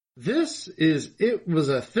This is It Was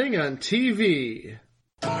a Thing on TV.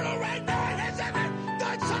 Total Red Man has ever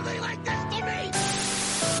done something like this to me!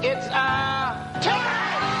 It's, time!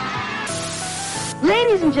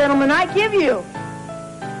 Ladies and gentlemen, I give you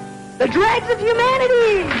the dregs of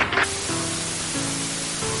humanity!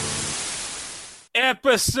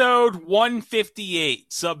 Episode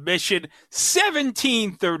 158, submission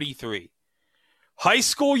 1733. High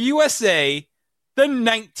School USA, the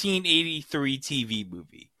 1983 TV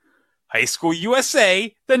movie. High School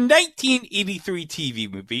USA, the 1983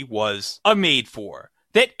 TV movie, was a made-for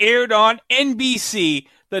that aired on NBC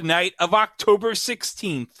the night of October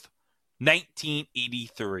 16th,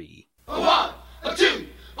 1983. A one, a two,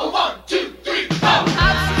 a one, two, three, four! I'm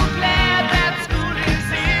so glad that school is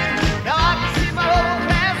here. Now I can see my old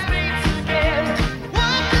classmates again.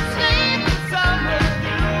 Walk the slave in summer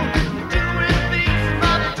through, doing things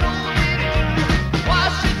mother told me to do.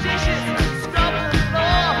 Wash the dishes, scrub the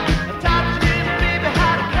floor, and taught the little baby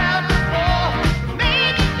how to count to four.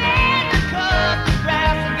 Made the man to cut the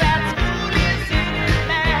grass, and that school is in at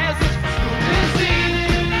last. School is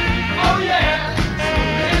in, oh yeah.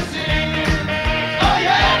 School is in, oh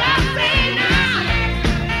yeah. And I say now,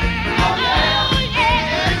 oh yeah,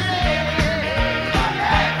 oh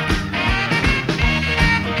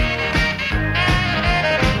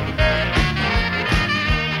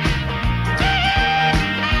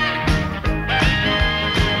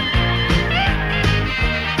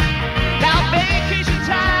Now vacation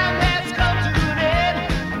time has come to an end.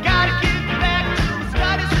 Gotta get back to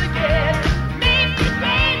studies again. Make the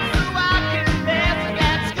grades so I can pass.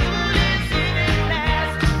 That school is in at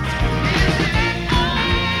last. School is in,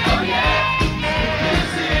 oh yeah. School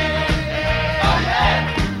is in, oh yeah.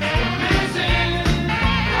 School is in,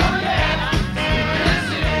 oh yeah. School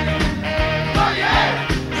is in, oh yeah.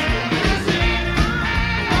 School is in,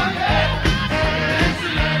 oh yeah. School is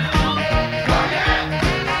in, oh yeah.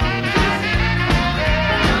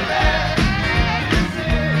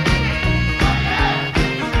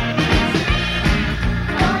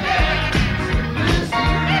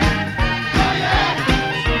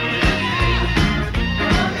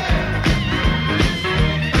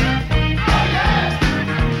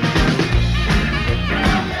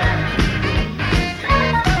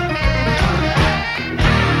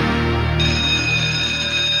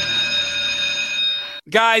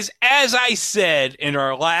 Guys, as I said in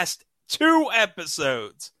our last 2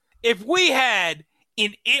 episodes, if we had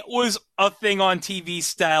an It Was a Thing on TV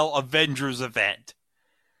style Avengers event,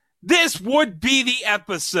 this would be the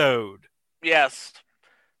episode. Yes.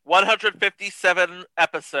 157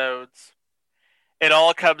 episodes. It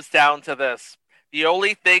all comes down to this. The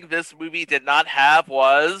only thing this movie did not have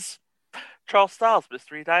was Charles Styles'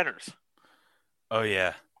 Mystery Diners. Oh,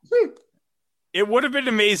 yeah. It would have been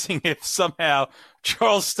amazing if somehow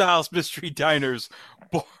Charles Styles' Mystery Diners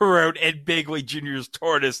borrowed Ed Begley Jr.'s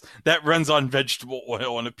tortoise that runs on vegetable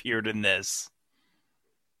oil and appeared in this.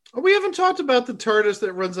 We haven't talked about the TARDIS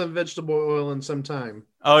that runs on vegetable oil in some time.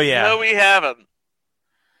 Oh, yeah. No, we haven't.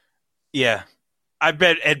 Yeah. I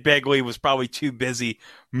bet Ed Begley was probably too busy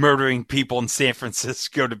murdering people in San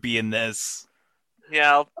Francisco to be in this.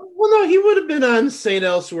 Yeah. Well, no, he would have been on St.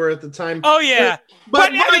 Elsewhere at the time. Oh, yeah.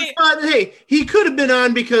 But I mean- hey, he could have been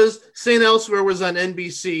on because St. Elsewhere was on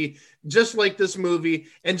NBC, just like this movie,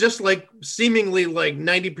 and just like seemingly like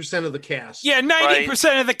 90% of the cast. Yeah,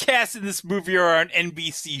 90% of the cast in this movie are on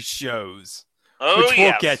NBC shows, Oh, which we'll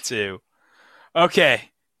yes. get to.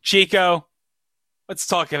 Okay, Chico, let's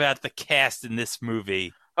talk about the cast in this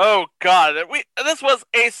movie. Oh, God. This was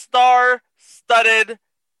a star-studded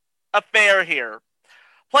affair here.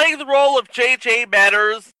 Playing the role of J.J.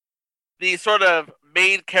 Manners, the sort of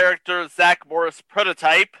main character Zach Morris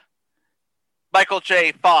prototype, Michael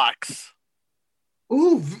J. Fox.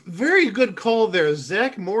 Ooh, very good call there.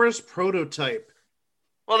 Zach Morris prototype.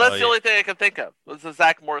 Well, that's Oh, the yeah. only thing I can think of, was the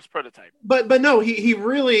Zach Morris prototype. But no, he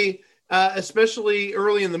really, especially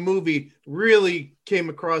early in the movie, really came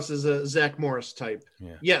across as a Zach Morris type.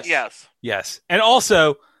 Yeah. Yes. Yes. Yes, and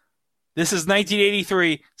also, this is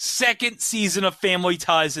 1983. Second season of Family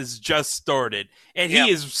Ties has just started, and Yep.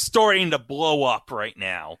 he is starting to blow up right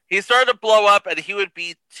now. He started to blow up, and he would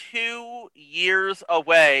be 2 years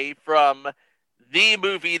away from the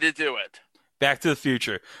movie to do it. Back to the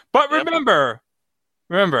Future. But Yep.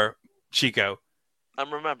 remember, Chico,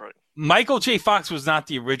 I'm remembering. Michael J. Fox was not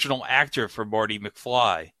the original actor for Marty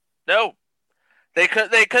McFly. No. They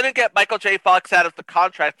couldn't get Michael J. Fox out of the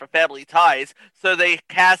contract for Family Ties, so they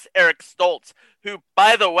cast Eric Stoltz, who,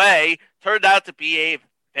 by the way, turned out to be a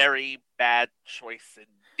very bad choice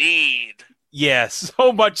indeed. Yeah,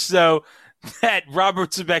 so much so that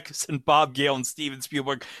Robert Zemeckis and Bob Gale and Steven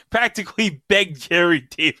Spielberg practically begged Gary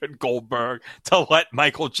David Goldberg to let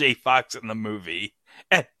Michael J. Fox in the movie.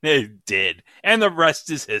 And they did. And the rest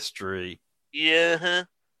is history. Yeah.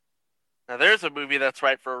 Now there's a movie that's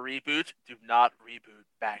right for a reboot. Do not reboot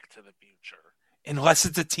Back to the Future. Unless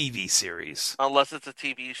it's a TV series. Unless it's a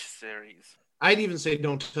TV series. I'd even say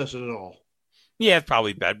don't touch it at all. Yeah, it'd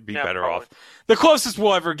probably be Yeah, better probably. off. The closest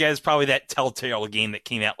we'll ever get is probably that Telltale game that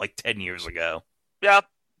came out like 10 years ago. Yeah.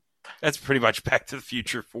 That's pretty much Back to the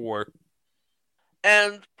Future 4.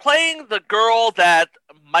 And playing the girl that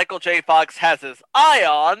Michael J. Fox has his eye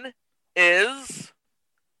on is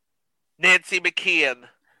Nancy McKeon.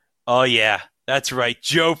 Oh, yeah. That's right.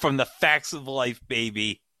 Joe from the Facts of Life,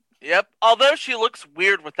 baby. Yep. Although she looks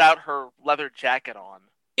weird without her leather jacket on.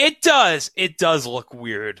 It does. It does look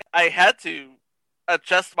weird. I had to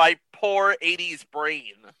adjust my poor 80s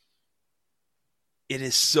brain. It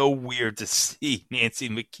is so weird to see Nancy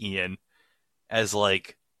McKeon as,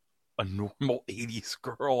 like, a normal 80s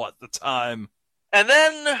girl at the time. And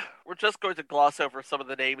then we're just going to gloss over some of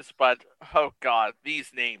the names, but oh god,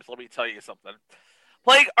 these names, let me tell you something.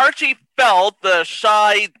 Playing Archie Feld, the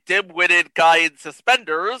shy, dim-witted guy in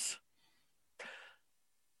suspenders.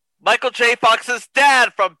 Michael J. Fox's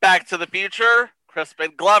dad from Back to the Future,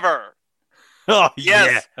 Crispin Glover. Oh,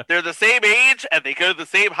 Yes, yeah. they're the same age and they go to the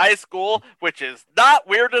same high school, which is not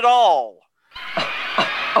weird at all.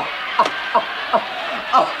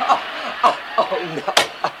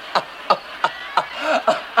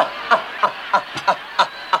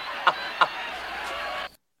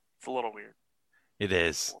 It's a little weird. It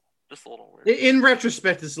is. Just a little weird. In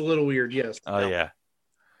retrospect, it's a little weird, yes. Oh, yeah.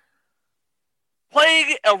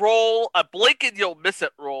 Playing a blink and you'll miss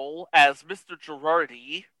it role as Mr.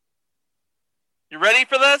 Girardi. You ready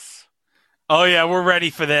for this? Oh, yeah, we're ready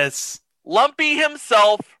for this. Lumpy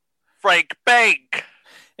himself, Frank Bank.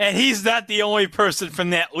 And he's not the only person from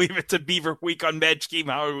that Leave It to Beaver Week on Match Game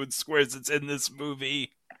Hollywood Squares that's in this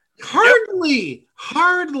movie. Hardly.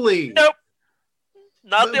 Nope.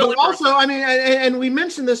 Not the only But also, person. I mean, and we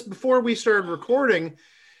mentioned this before we started recording.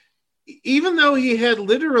 Even though he had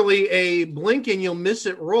literally a blink and you'll miss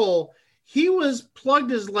it role, he was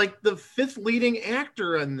plugged as like the fifth leading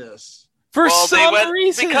actor in this. For Well, some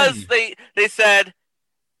reason. because they said,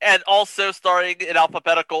 and also starring in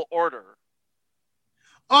alphabetical order.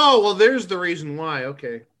 Oh, well, there's the reason why.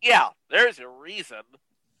 Okay. Yeah, there's a reason.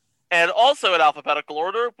 And also in alphabetical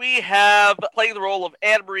order, we have playing the role of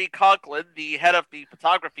Anne Marie Conklin, the head of the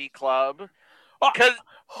photography club. Oh, 'Cause-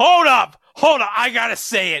 hold up. I gotta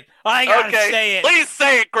say it. Say it. Please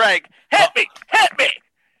say it, Greg. Hit me.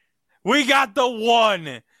 We got the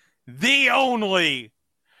one, the only,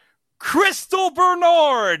 Crystal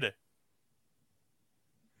Bernard.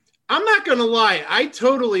 I'm not going to lie. I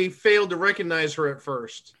totally failed to recognize her at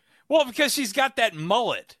first. Well, because she's got that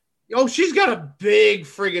mullet. Oh, she's got a big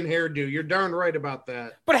friggin' hairdo. You're darn right about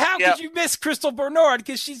that. But how Yeah. could you miss Crystal Bernard?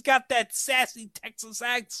 Because she's got that sassy Texas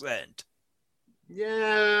accent.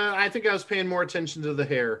 Yeah, I think I was paying more attention to the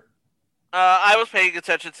hair. I was paying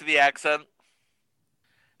attention to the accent.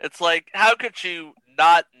 It's like, how could you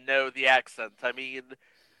not know the accent? I mean,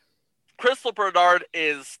 Crystal Bernard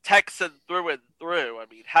is Texan through and through. I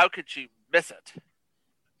mean, how could you miss it?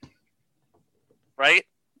 Right?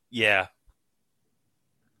 Yeah.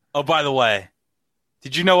 Oh, by the way,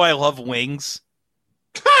 did you know I love wings?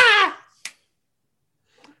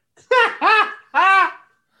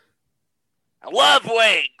 I love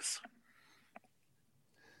wings.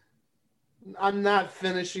 I'm not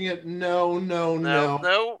finishing it. No.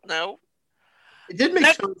 No. It did make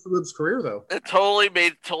Next- Tony Shalhoub's career, though. It totally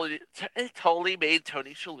made Tony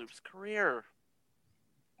Shalhoub's career.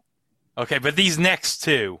 Okay, but these next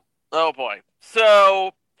two. Oh boy.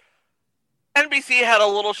 So NBC had a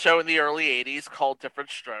little show in the early 80s called Different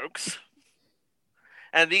Strokes.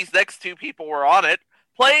 And these next two people were on it,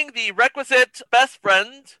 playing the requisite best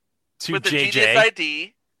friend To with the JJ. Genius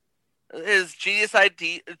ID, his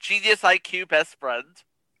Genius IQ best friend,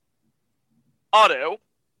 Otto,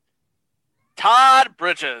 Todd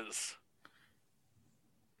Bridges.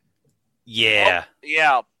 Yeah. Oh,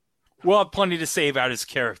 yeah. We'll have plenty to say about his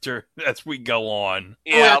character as we go on.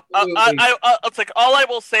 Yeah. absolutely. It's like, all I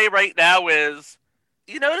will say right now is,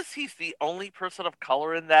 you notice he's the only person of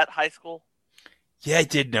color in that high school? Yeah, I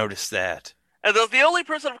did notice that. And there's the only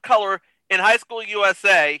person of color in High School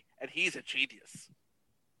USA, and he's a genius.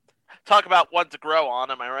 Talk about one to grow on,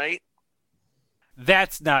 am I right?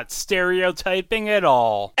 That's not stereotyping at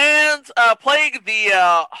all. And playing the,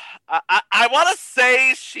 I want to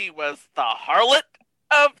say she was the harlot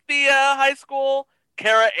of the high school,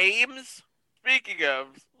 Kara Ames. Speaking of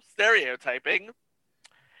stereotyping.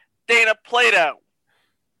 Dana Plato.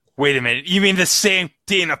 Wait a minute. You mean the same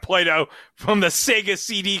Dana Plato from the Sega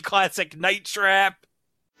CD classic Night Trap?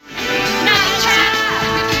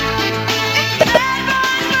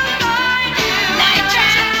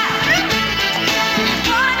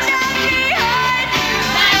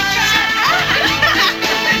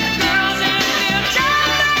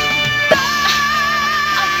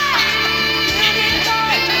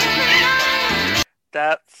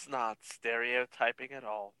 That's not stereotyping at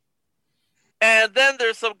all. And then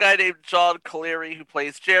there's some guy named John Caleri who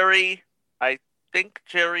plays Jerry. I think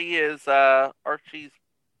Jerry is Archie's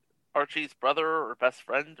brother or best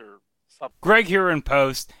friend or something. Greg here in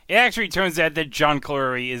post. It actually turns out that John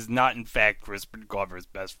Caleri is not, in fact, Crispin Glover's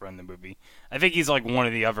best friend in the movie. I think he's like one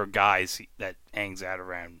of the other guys that hangs out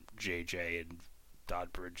around JJ and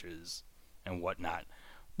Todd Bridges and whatnot.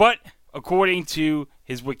 But according to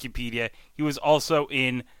his Wikipedia, he was also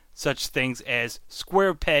in such things as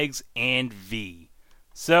Square Pegs and V.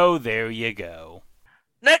 So there you go.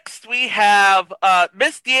 Next we have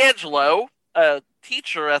Miss D'Angelo, a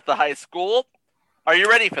teacher at the high school. Are you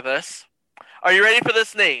ready for this? Are you ready for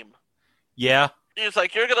this name? Yeah. He's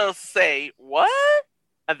like, you're going to say, what?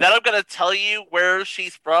 And then I'm going to tell you where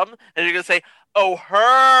she's from, and you're going to say, oh,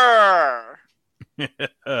 her.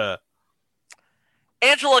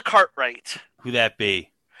 Angela Cartwright. Who that be?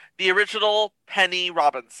 The original Penny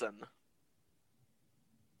Robinson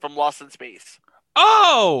from Lost in Space.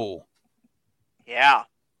 Oh! Yeah,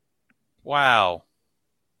 Wow.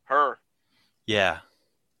 her. Yeah.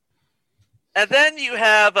 And then you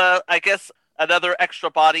have, I guess, another extra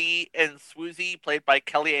body in Swoozie, played by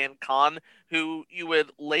Kellyanne Conn, who you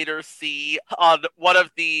would later see on one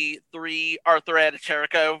of the 3 Arthur and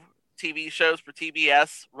Cherico TV shows for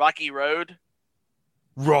TBS, Rocky Road.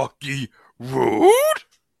 Rocky Road?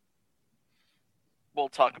 We'll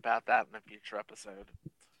talk about that in a future episode.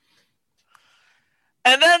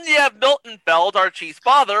 And then you have Milton Feld, Archie's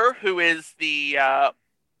father, who is the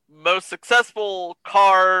most successful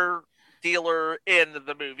car dealer in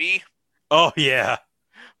the movie. Oh, yeah.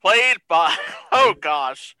 Played by... Oh,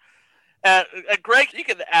 gosh. Greg, you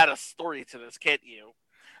can add a story to this, can't you?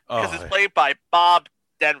 Because it's played by Bob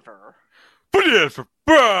Denver. Put it in for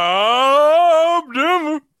Bob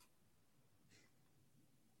Denver.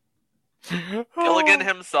 Gilligan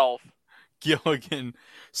himself. Gilligan.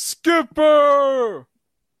 Skipper!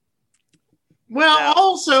 Well, Now-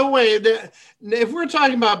 also, wait, if we're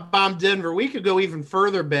talking about Bob Denver, we could go even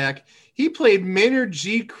further back. He played Maynard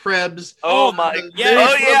G. Krebs. Oh my!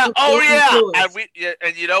 yeah. Oh yeah!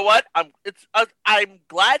 And you know what? I'm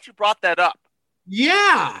glad you brought that up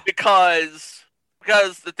Yeah. because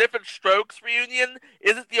the Different Strokes reunion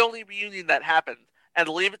isn't the only reunion that happened, and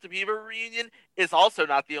the Leave It to Beaver reunion is also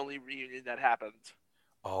not the only reunion that happened.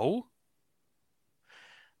 Oh?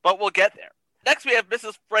 But we'll get there. Next, we have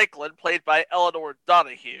Mrs. Franklin, played by Eleanor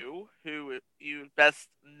Donahue, who you best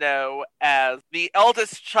know as the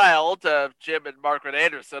eldest child of Jim and Margaret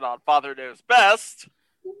Anderson on Father Knows Best.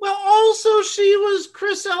 Well, also, she was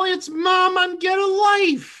Chris Elliott's mom on Get a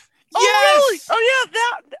Life. Yes! Oh, really?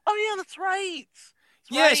 Oh, yeah, that's right.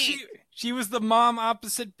 That's Yeah, right. she was the mom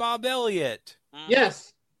opposite Bob Elliott.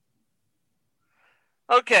 Yes.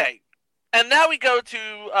 Okay. And now we go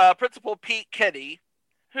to Principal Pete Kenny,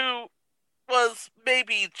 who was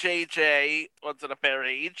maybe JJ once in a fair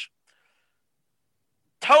age.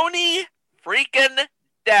 Tony freaking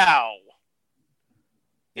Dow.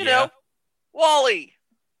 You know, Wally.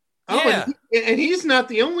 Oh, Yeah. and he's not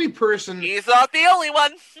the only person. He's not the only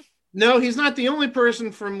one. No, he's not the only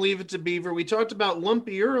person from Leave It to Beaver. We talked about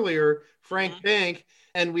Lumpy earlier, Frank Mhm. Bank,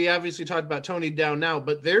 and we obviously talked about Tony Dow now,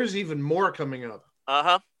 but there's even more coming up.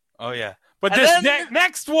 Uh-huh. Oh, yeah. But And this then-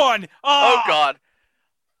 next one! Oh, God.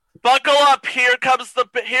 Buckle up. Here comes the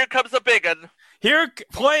big one. Here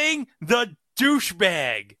playing the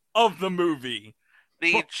douchebag of the movie.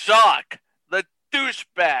 The jock. The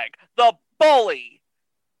douchebag. The bully.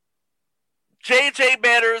 J.J.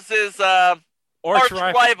 Manners is arch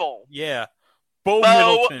rival. Yeah. Bo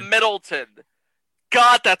Bo Middleton. Middleton.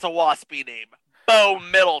 God, that's a waspy name. Bo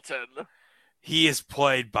Middleton. He is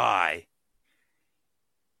played by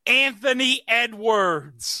Anthony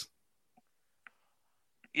Edwards.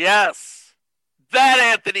 Yes. That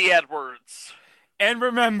Anthony Edwards. And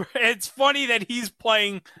remember, it's funny that he's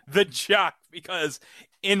playing the jock because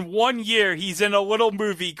in 1 year he's in a little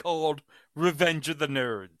movie called Revenge of the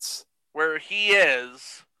Nerds. Where he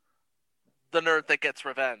is the nerd that gets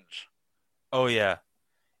revenge. Oh, yeah.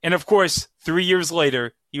 And of course, 3 years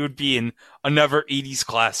later, he would be in another 80s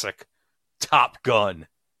classic, Top Gun.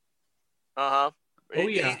 Uh-huh. Oh,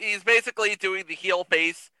 yeah. He's basically doing the heel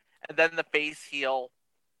face and then the face heel,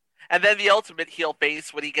 and then the ultimate heel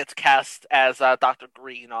face when he gets cast as Dr.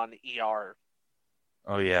 Green on ER.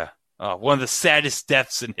 Oh, yeah. One of the saddest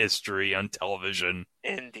deaths in history on television.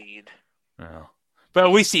 Indeed. Oh. But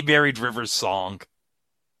at least he married Rivers' song.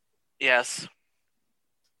 Yes.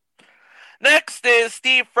 Next is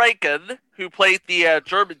Steve Franken, who played the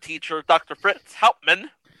German teacher, Dr. Fritz Hauptmann.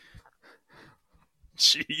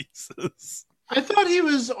 Jesus. I thought he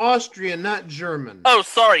was Austrian, not German. Oh,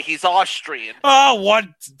 sorry, he's Austrian. Oh, what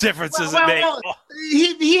difference does it make?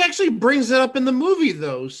 He actually brings it up in the movie,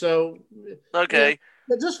 though. So, Okay. yeah,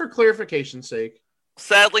 but just for clarification's sake.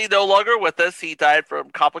 Sadly, no longer with us. He died from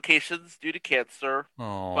complications due to cancer.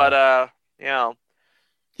 Oh. But, yeah.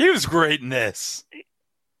 He was great in this.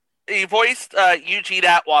 He voiced Eugene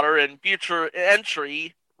Atwater in future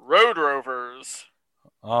entry Road Rovers.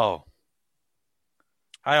 Oh.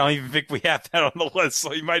 I don't even think we have that on the list,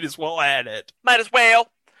 so you might as well add it. Might as well.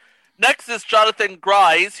 Next is Jonathan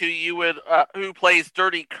Grise, who plays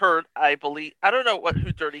Dirty Kurt, I believe. I don't know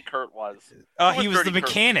who Dirty Kurt was. He was the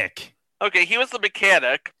mechanic. Okay, he was the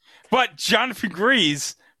mechanic. But Jonathan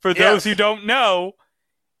Grise, for those who don't know,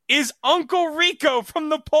 is Uncle Rico from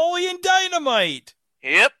Napoleon Dynamite.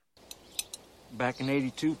 Yep. Back in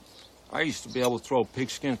 '82, I used to be able to throw a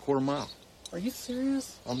pigskin a quarter mile. Are you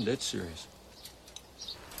serious? I'm dead serious.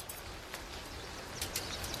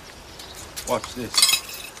 Watch this.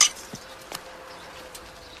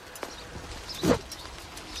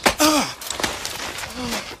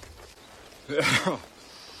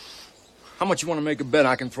 How much you want to make a bet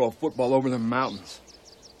I can throw a football over them mountains?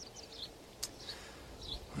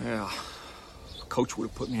 Yeah, if Coach would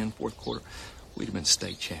have put me in fourth quarter, we'd have been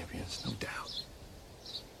state champions, no doubt.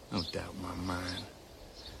 No doubt in my mind.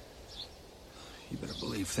 You better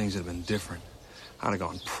believe things would have been different. I'd have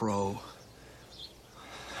gone pro.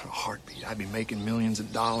 In a heartbeat. I'd be making millions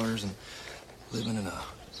of dollars and living in a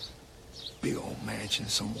big old mansion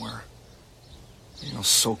somewhere. You know,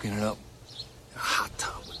 soaking it up in a hot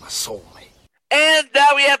tub with my soulmate. And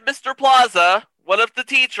now we have Mr. Plaza, one of the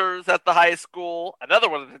teachers at the high school. Another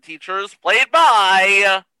one of the teachers, played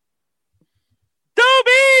by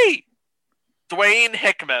Dobie! Dwayne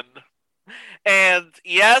Hickman. And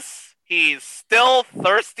yes, he's still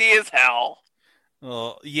thirsty as hell.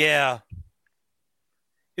 Oh, yeah.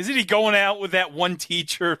 Isn't he going out with that one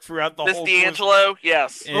teacher throughout the whole Miss D'Angelo?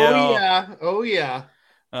 Yes. Yeah. Oh, yeah. Oh, yeah.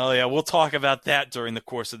 Oh, yeah. We'll talk about that during the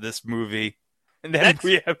course of this movie. And then Next,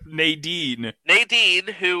 we have Nadine. Nadine,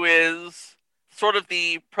 who is sort of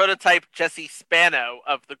the prototype Jesse Spano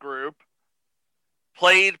of the group,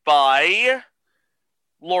 played by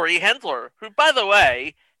Laurie Hendler, who, by the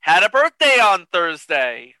way, had a birthday on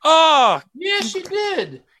Thursday. Oh! Yeah, she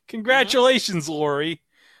did. Congratulations, Laurie.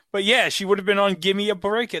 But yeah, she would have been on Gimme a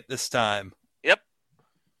Break at this time. Yep.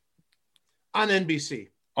 On NBC.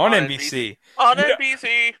 On NBC. On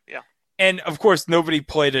NBC, yeah. And, of course, nobody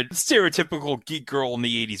played a stereotypical geek girl in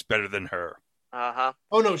the 80s better than her. Uh-huh.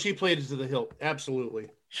 Oh, no, she played it to the hilt. Absolutely.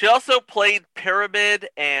 She also played Pyramid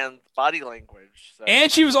and Body Language. So.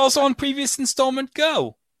 And she was also on previous installment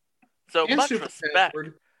Go. So And much Super respect.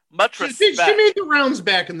 Password. Much She respect. made the rounds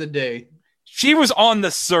back in the day. She was on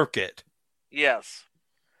the circuit. Yes.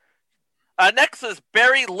 Next is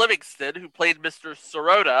Barry Livingston, who played Mr.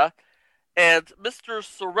 Sirota. And Mr.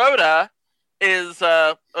 Sirota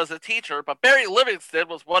was a teacher, but Barry Livingston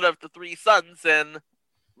was one of the three sons in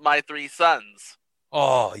My Three Sons.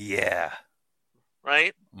 Oh, yeah.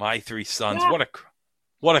 Right? My Three Sons. Yeah.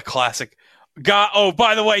 What a classic. Oh,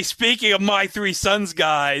 by the way, speaking of My Three Sons,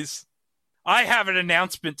 guys, I have an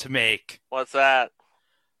announcement to make. What's that?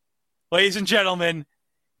 Ladies and gentlemen,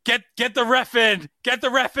 get the ref in. Get the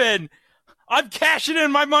ref in. I'm cashing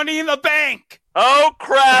in my money in the bank. Oh,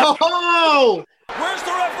 crap. Oh! Where's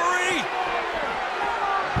the referee?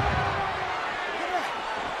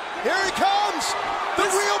 Here he comes. The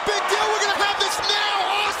real big deal. We're going to have this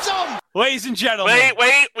now. Awesome. Ladies and gentlemen.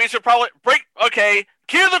 Wait. We should probably break. Okay.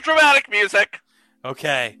 Cue the dramatic music.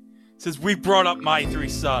 Okay. Since we brought up My Three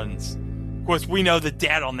Sons, of course, we know the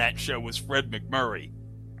dad on that show was Fred McMurray.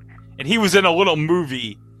 And he was in a little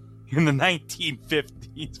movie in the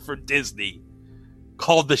 1950s for Disney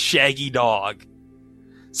called The Shaggy Dog.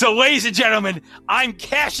 So, ladies and gentlemen, I'm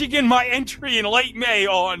cashing in my entry in late May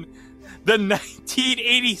on the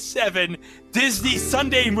 1987 Disney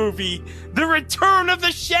Sunday movie, The Return of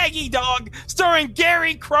the Shaggy Dog, starring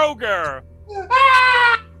Gary Kroger.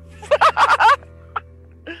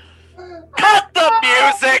 Cut the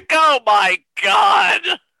music! Oh my god!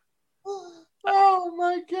 Oh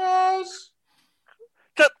my gosh!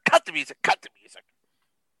 Cut the music! Cut the music!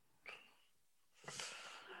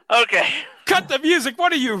 Okay, Cut the music.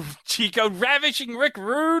 What are you, Chico? Ravishing Rick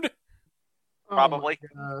Rude? probably.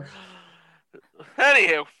 Oh,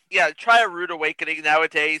 Anywho, yeah, try a rude awakening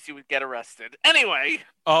nowadays, you would get arrested. Anyway,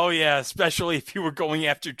 Oh, yeah, especially if you were going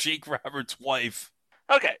after Jake Roberts' wife.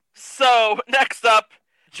 okay, so next up,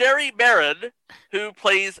 Jerry Marin, who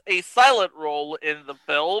plays a silent role in the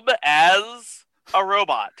film as a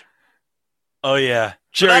robot. Oh, yeah. But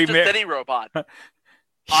Jerry not just Marin. any robot.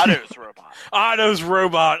 Otto's robot. Otto's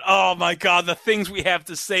robot. Oh, my God. The things we have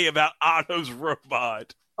to say about Otto's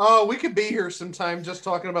robot. Oh, we could be here sometime just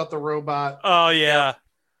talking about the robot. Oh, yeah.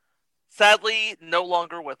 Sadly, no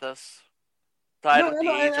longer with us. Died at the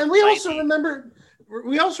age of and we also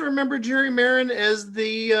 90. remember Jerry Marin as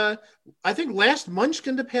the I think last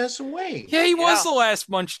Munchkin to pass away. Yeah, he was Yeah. the last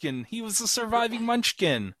Munchkin. He was the surviving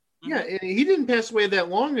Munchkin. Yeah, and he didn't pass away that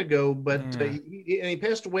long ago, but Yeah. he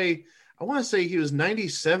passed away. I want to say he was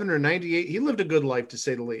 97 or 98. He lived a good life, to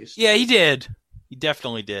say the least. Yeah, he did. He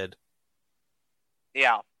definitely did.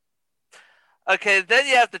 Yeah. Okay, then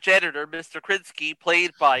you have the janitor, Mr. Krinsky,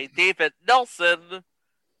 played by David Nelson,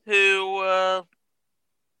 who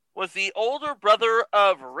was the older brother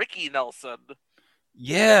of Ricky Nelson.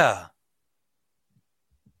 Yeah.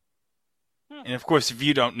 Hmm. And of course, if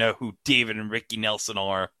you don't know who David and Ricky Nelson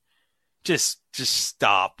are, just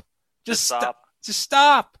stop. Just stop. Just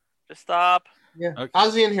stop. Just stop. Yeah, Okay.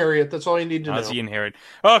 Ozzy and Harriet. That's all you need to know. Ozzy and Harriet.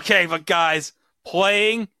 Okay, but guys,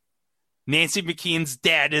 playing Nancy McKeon's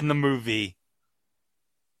dad in the movie.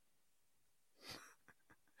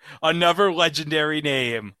 Another legendary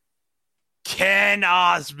name. Ken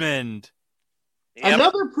Osmond. Yep.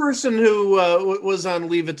 Another person who was on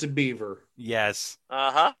Leave It to Beaver. Yes.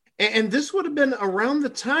 Uh-huh. And this would have been around the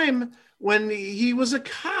time when he was a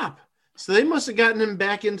cop. So they must have gotten him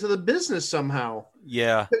back into the business somehow.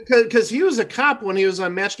 Yeah. Because he was a cop when he was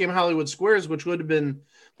on Match Game Hollywood Squares, which would have been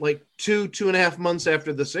like 2.5 months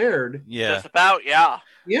after this aired. Yeah. Just about, yeah.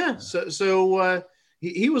 Yeah. So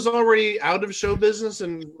he was already out of show business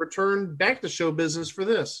and returned back to show business for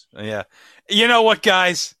this. Yeah. You know what,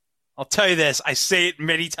 guys? I'll tell you this. I say it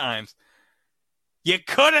many times. You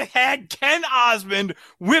could have had Ken Osmond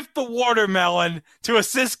whip the watermelon to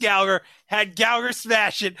assist Gallagher, had Gallagher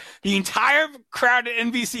smash it. The entire crowd at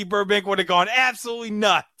NBC Burbank would have gone absolutely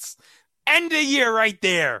nuts. End of year right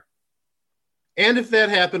there. And if that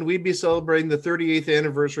happened, we'd be celebrating the 38th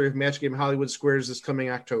anniversary of Match Game Hollywood Squares this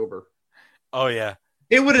coming October. Oh, yeah.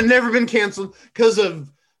 It would have never been canceled because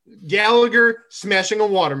of Gallagher smashing a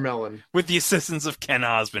watermelon. With the assistance of Ken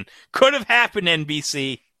Osmond. Could have happened,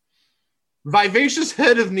 NBC. Vivacious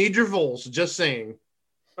head of Nidra Vols, just saying.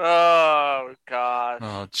 Oh, God.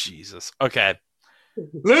 Oh, Jesus. Okay.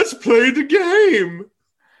 Let's play the game.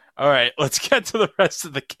 All right. Let's get to the rest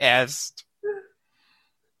of the cast.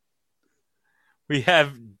 We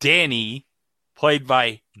have Danny, played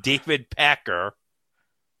by David Packer.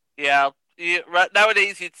 Yeah.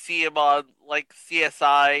 Nowadays, you'd see him on, like,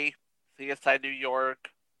 CSI New York,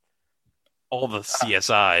 All the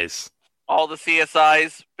CSIs. all the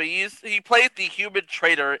CSIs. But he played the human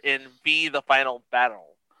traitor in V: The Final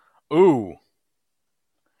Battle. Ooh.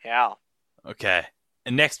 Yeah. Okay.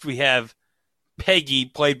 And next we have Peggy,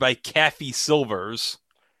 played by Kathy Silvers.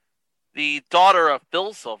 The daughter of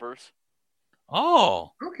Bill Silvers.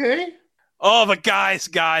 Oh. Okay. Oh, but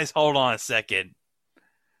guys, hold on a second.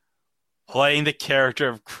 Playing the character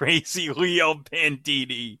of Crazy Leo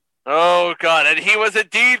Bandini. Oh, God. And he was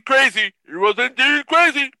indeed crazy. He was indeed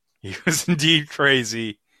crazy. He was indeed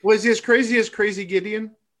crazy. Was he as Crazy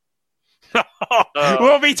Gideon?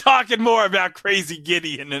 We'll be talking more about Crazy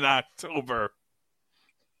Gideon in October.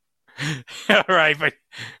 All right, but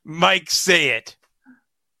Mike, say it.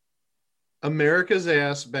 America's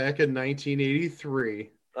Ass back in 1983.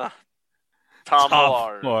 Tom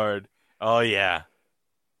Millard. Lord. Oh, yeah.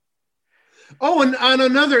 Oh, and on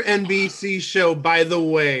another NBC show, by the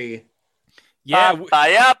way. Yeah.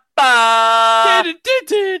 Ba-ba-ya-ba.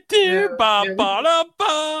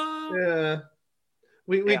 Ba-ba-da-ba. Yeah.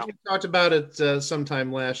 We talked about it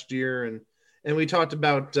sometime last year, and we talked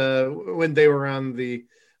about when they were on the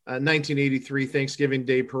 1983 Thanksgiving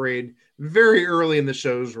Day Parade very early in the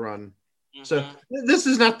show's run. So this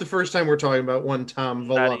is not the first time we're talking about one Tom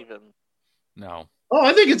Not Villa. even. No. Oh,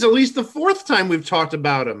 I think it's at least the fourth time we've talked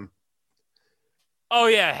about him. Oh,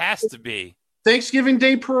 yeah, it has to be. Thanksgiving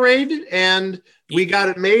Day Parade, and we got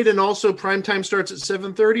it made, and also primetime starts at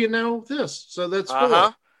 7:30, and now this. So that's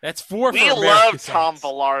Uh-huh. That's four. We for love America's Tom Ass.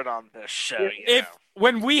 Villard on this show. If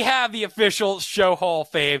when we have the official show Hall of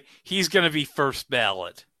Fame, he's going to be first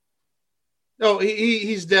ballot. Oh,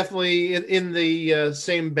 he's definitely in the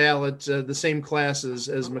same ballot, the same classes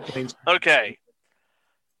as McLean's. Okay.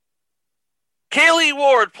 Kaylee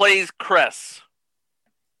Ward plays Chris.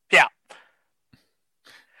 Yeah.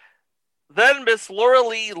 Then Miss Laura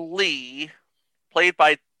Lee, played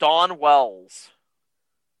by Dawn Wells.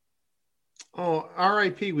 Oh,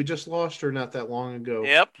 R.I.P. We just lost her not that long ago.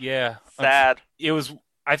 Yep. Yeah. Sad. It was,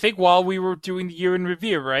 I think, while we were doing the year in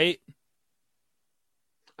review, right?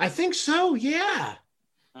 I think so. Yeah.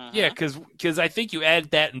 Yeah, because I think you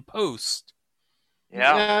added that in post.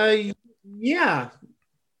 Yeah. Yeah.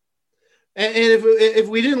 And if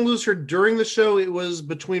we didn't lose her during the show, it was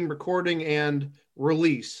between recording and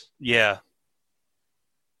release. Yeah.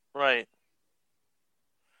 Right.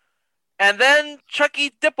 And then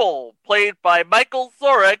Chucky Dipple, played by Michael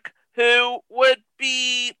Zorek, who would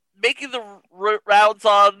be making the rounds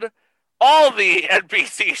on all the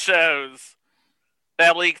NBC shows.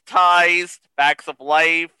 Family Ties, Facts of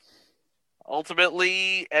Life,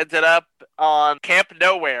 ultimately ended up on Camp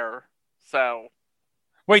Nowhere. So,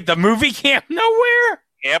 Wait, the movie Camp Nowhere?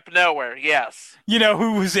 Camp Nowhere, yes. You know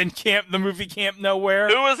who was in the movie Camp Nowhere?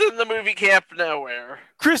 Who was in the movie Camp Nowhere?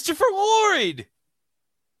 Christopher Lloyd.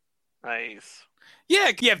 Nice.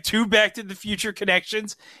 Yeah, you have two Back to the Future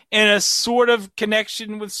connections and a sort of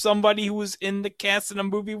connection with somebody who was in the cast in a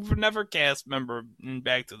movie with another cast member in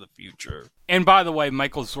Back to the Future. And by the way,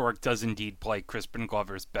 Michael Zork does indeed play Crispin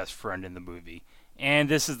Glover's best friend in the movie. And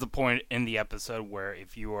this is the point in the episode where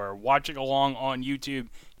if you are watching along on YouTube,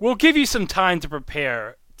 we'll give you some time to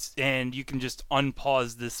prepare and you can just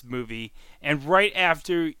unpause this movie. And right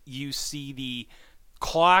after you see the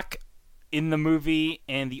clock in the movie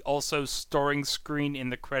and the also starring screen in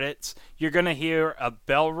the credits, you're going to hear a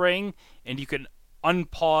bell ring and you can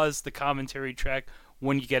unpause the commentary track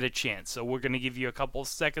when you get a chance. So we're going to give you a couple of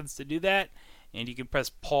seconds to do that, and you can press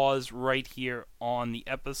pause right here on the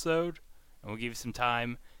episode, and we'll give you some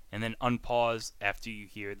time, and then unpause after you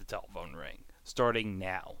hear the telephone ring, starting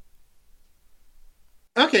now.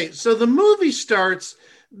 Okay, so the movie starts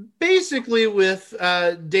basically with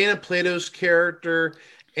Dana Plato's character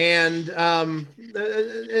and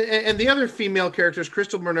the other female characters,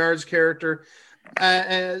 Crystal Bernard's character,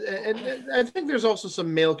 and I think there's also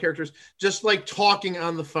some male characters just like talking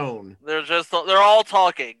on the phone. They're all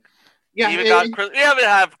talking. Yeah, we even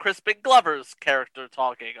have Crispin Glover's character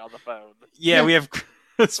talking on the phone. Yeah, we have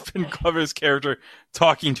Crispin Glover's character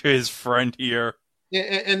talking to his friend here.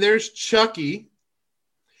 And there's Chucky,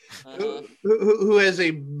 who has a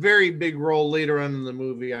very big role later on in the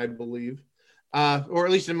movie, I believe. Or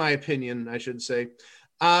at least in my opinion, I should say.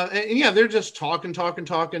 And yeah, they're just talking,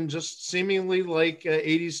 just seemingly like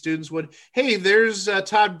 80s students would. Hey, there's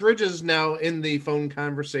Todd Bridges now in the phone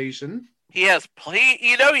conversation. He has,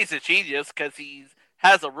 he's a genius because he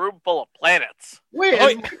has a room full of planets. Wait,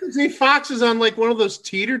 and Michael J. Fox is on like one of those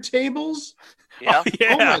teeter tables? Yeah. Oh,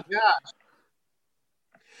 yeah. Oh my gosh.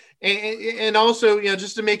 And also,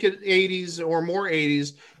 just to make it 80s or more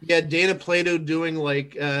 80s, you had Dana Plato doing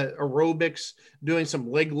like aerobics, doing some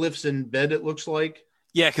leg lifts in bed, it looks like.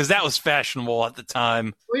 Yeah, because that was fashionable at the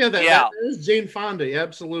time. Oh, yeah, that is Jane Fonda,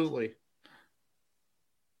 absolutely.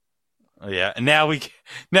 Oh, yeah, and now we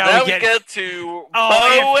get to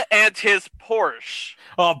Bo and his Porsche.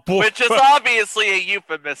 Oh, boy. Which is obviously a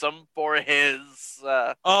euphemism for his...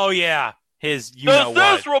 oh, yeah. His, Does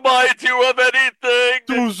this remind you of anything?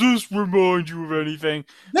 Does this remind you of anything?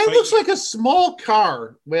 That looks like a small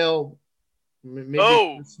car. Well, maybe.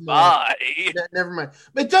 Oh, my. Never mind.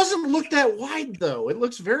 But it doesn't look that wide, though. It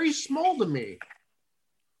looks very small to me.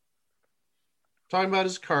 Talking about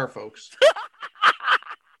his car, folks.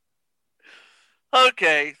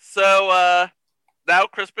 Okay, so now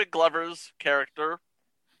Crispin Glover's character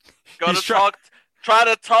going to try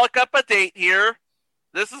to talk up a date here.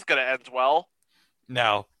 This is going to end well.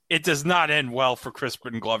 No, it does not end well for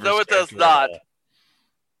Crispin Glover's No, it does not.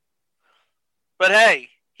 But hey,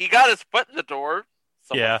 he got his foot in the door.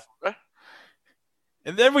 Yeah.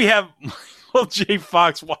 And then we have Michael J.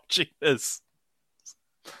 Fox watching this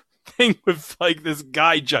thing with like this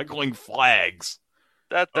guy juggling flags.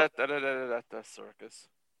 That circus.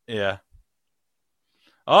 Yeah.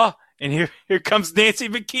 Oh, and here comes Nancy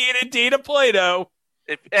McKeon and Dana Plato.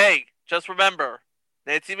 Hey, just remember,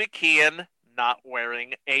 Nancy McKeon not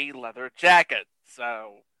wearing a leather jacket,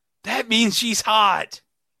 so that means she's hot.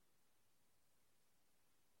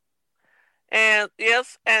 And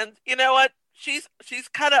yes, and you know what? She's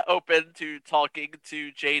kind of open to talking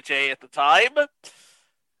to JJ at the time.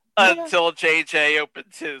 Until JJ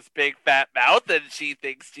opens his big fat mouth and she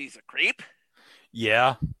thinks she's a creep.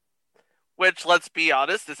 Yeah. Which, let's be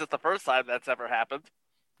honest, this is the first time that's ever happened.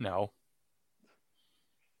 No.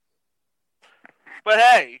 But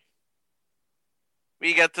hey,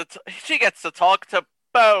 she gets to talk to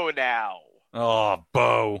Bo now. Oh,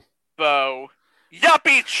 Bo. Bo.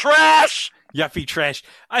 Yuppie trash! Yuffie trash.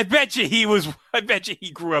 I bet you he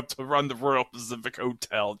grew up to run the Royal Pacific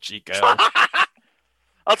Hotel, Chico.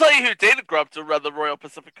 I'll tell you who did grow up to run the Royal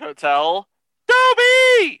Pacific Hotel.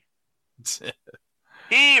 Dobie!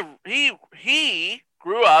 He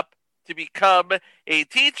grew up to become a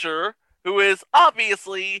teacher who is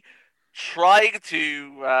obviously trying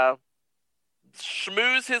to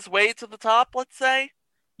schmooze his way to the top, let's say.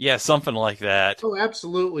 Yeah, something like that. Oh,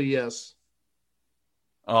 absolutely, yes.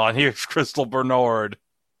 Oh, and here's Crystal Bernard.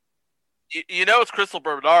 You know it's Crystal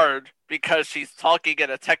Bernard because she's talking in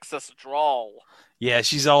a Texas drawl. Yeah,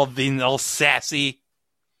 she's all being all sassy.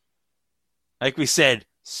 Like we said,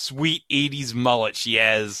 sweet 80s mullet she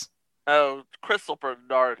has. Oh, Crystal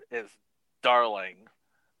Bernard is darling.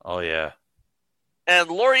 Oh, yeah. And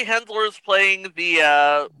Laurie Hendler's playing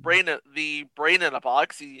the brain in a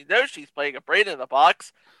box. You know she's playing a brain in a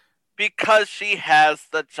box because she has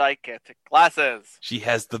the gigantic glasses. She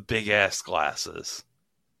has the big-ass glasses.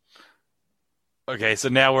 Okay, so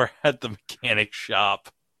now we're at the mechanic shop.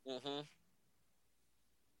 Mm-hmm.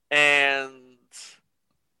 And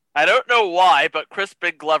I don't know why, but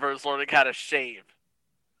Crispin Glover is learning how to shave.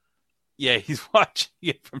 Yeah, he's watching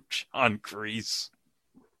it from John Kreese.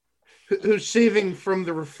 Who's shaving from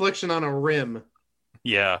the reflection on a rim.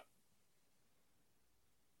 Yeah.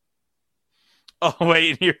 Oh,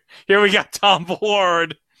 wait, here we got Tom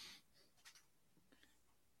Villard.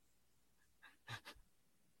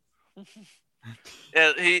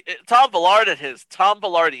 Tom Villard at his Tom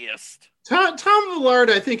Villardiest. Tom Villard,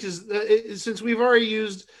 I think, is since we've already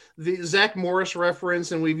used the Zach Morris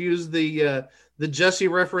reference and we've used the Jesse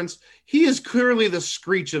reference, he is clearly the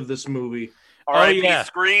Screech of this movie. R.I.P. yeah.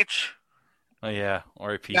 Screech. Oh, yeah,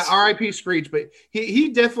 R.I.P. Yeah, R.I.P. Screech, but he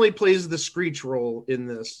definitely plays the Screech role in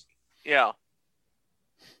this. Yeah.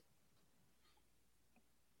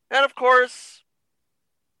 And of course,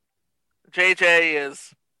 JJ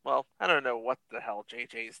is, well, I don't know what the hell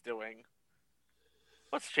JJ's doing.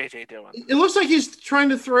 What's JJ doing? It looks like he's trying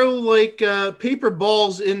to throw like paper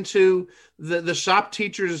balls into the shop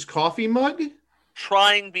teacher's coffee mug.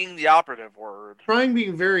 Trying being the operative word. Trying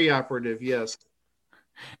being very operative, yes.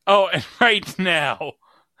 Oh, and right now,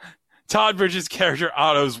 Todd Bridges' character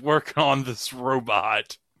Otto's working on this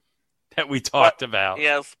robot that we talked about.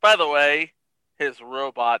 Yes, by the way, his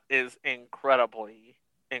robot is incredibly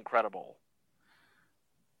incredible.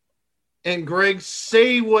 And Greg,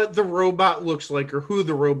 say what the robot looks like or who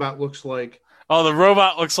the robot looks like. Oh, the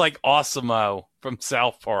robot looks like Osimo from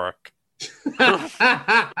South Park.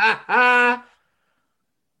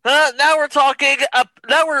 Now we're talking.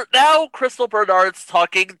 Now Crystal Bernard's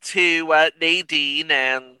talking to Nadine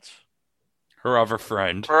and Her other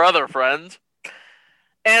friend. her other friend,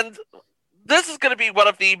 and this is going to be one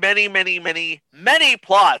of the many, many, many, many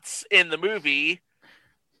plots in the movie.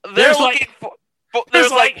 There's like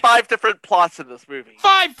 5 different plots in this movie.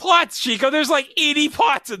 5 plots, Chico. There's like 80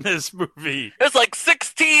 plots in this movie. There's like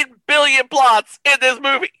 16 billion plots in this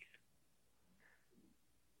movie.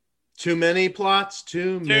 Too many plots,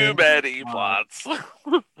 too many plots.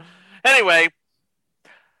 Anyway,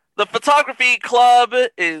 the photography club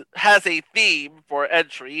has a theme for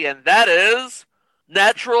entry, and that is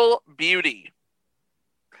natural beauty.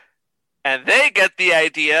 And they get the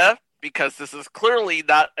idea, because this is clearly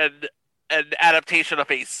not an adaptation of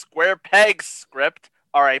a Square Peg script,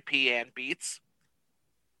 R.I.P. and Beats.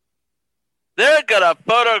 They're gonna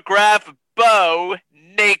photograph Bo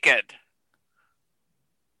naked.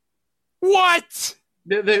 What?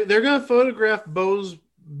 They're going to photograph Bo's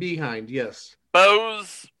behind, yes.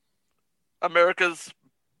 Bo's America's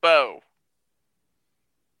Bo.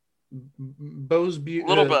 Bo's beauty.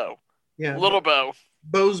 Little Bo. Yeah. Little Bo.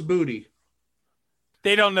 Bo's booty.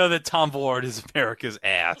 They don't know that Tom Villard is America's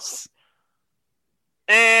ass.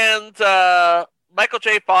 And Michael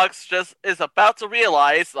J. Fox just is about to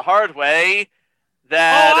realize the hard way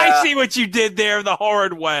that... Oh, I see what you did there the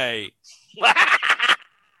hard way.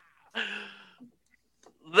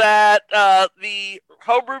 that the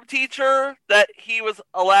homeroom teacher that he was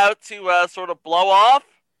allowed to sort of blow off,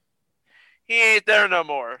 he ain't there no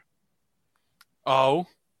more. Oh.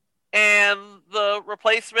 And the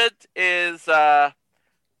replacement is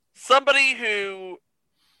somebody who...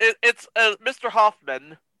 It's Mr.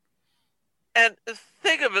 Hoffman. And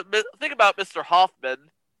think about Mr. Hoffman.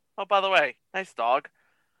 Oh, by the way, nice dog.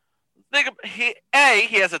 He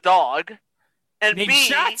has a dog. And named B...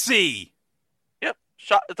 Shotzi! Yep,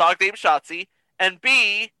 a dog named Shotzi. And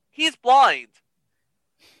B, he's blind.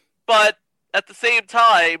 But at the same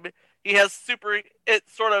time, he has it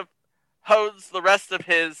sort of hones the rest of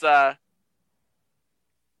his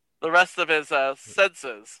the rest of his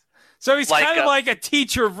senses. So he's Like, kind of like a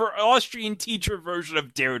Austrian teacher version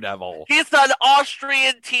of Daredevil. He's an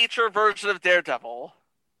Austrian teacher version of Daredevil.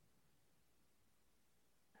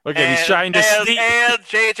 Look at he's trying to sneak. And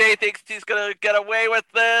JJ thinks he's gonna get away with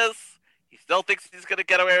this. He still thinks he's gonna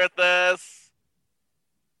get away with this.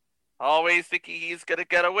 Always thinking he's gonna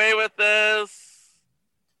get away with this.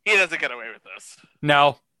 He doesn't get away with this.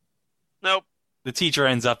 No, Nope. the teacher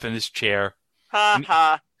ends up in his chair. Ha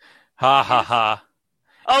ha. Ha ha ha.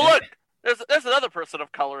 Oh look, there's another person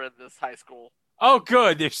of color in this high school. Oh,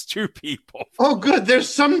 good. There's two people. Oh, good. There's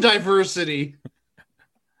some diversity.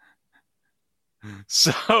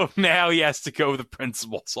 So now he has to go to the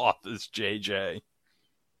principal's office, JJ.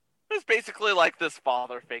 He's basically like this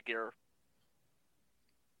father figure.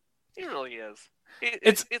 He really is.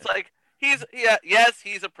 It's like he's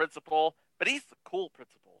a principal, but he's the cool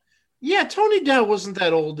principal. Yeah, Tony Dow wasn't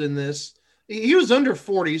that old in this. He was under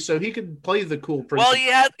 40, so he could play the cool principal.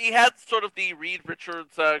 Well, he had sort of the Reed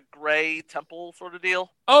Richards Gray Temple sort of deal.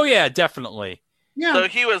 Oh yeah, definitely. Yeah. So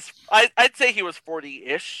he was. I'd say he was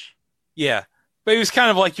 40-ish. Yeah. But he was kind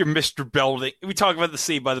of like your Mr. Belding. We talk about the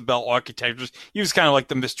Saved by the Bell architectures. He was kind of like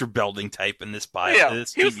the Mr. Belding type in this bio. Yeah,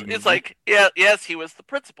 This he was. TV It's movie. like yes, he was the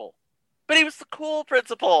principal, but he was the cool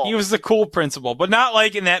principal. He was the cool principal, but not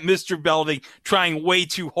like in that Mr. Belding trying way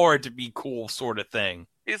too hard to be cool sort of thing.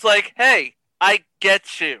 He's like, hey, I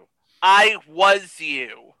get you. I was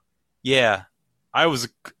you. Yeah, I was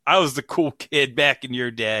the cool kid back in your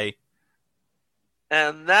day.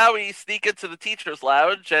 And now we sneak into the teacher's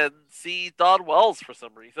lounge and see Dawn Wells for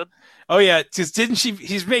some reason. Oh yeah, because didn't she?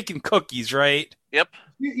 He's making cookies, right? Yep.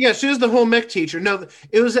 Yeah, she was the home ec teacher. No,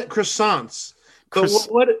 it was at croissants. But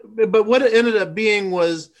what it ended up being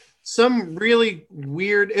was some really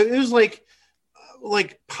weird. It was like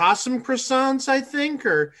possum croissants, I think,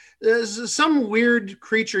 or some weird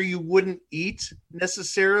creature you wouldn't eat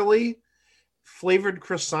necessarily. Flavored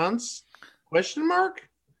croissants? Question mark.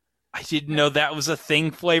 I didn't know that was a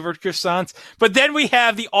thing, flavored croissants. But then we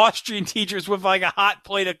have the Austrian teachers with like a hot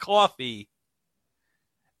plate of coffee.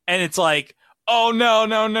 And it's like, oh,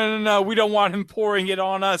 no. We don't want him pouring it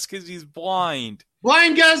on us because he's blind.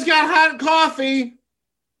 Blind guy's got hot coffee.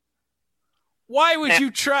 Why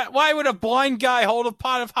would a blind guy hold a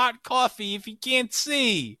pot of hot coffee if he can't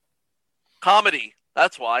see? Comedy.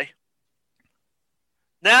 That's why.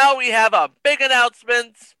 Now we have a big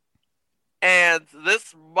announcement. And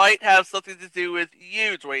this might have something to do with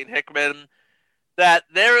you, Dwayne Hickman, that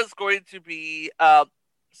there is going to be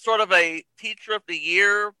sort of a Teacher of the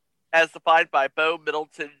Year as defined by Bo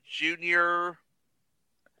Middleton Jr.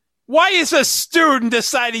 Why is a student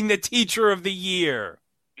deciding the Teacher of the Year?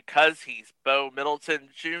 Because he's Bo Middleton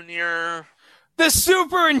Jr. The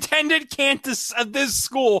superintendent of this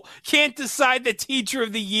school can't decide the Teacher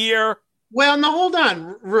of the Year. Well, now hold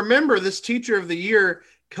on. Remember, this Teacher of the Year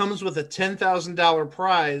comes with a $10,000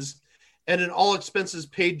 prize and an all expenses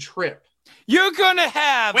paid trip. You're gonna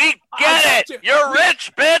have. We get it. You're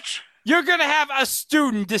rich, bitch. You're gonna have a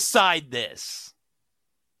student decide this.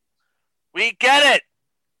 We get it.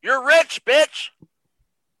 You're rich, bitch.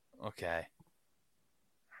 Okay.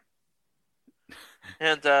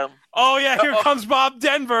 And oh yeah, here comes Bob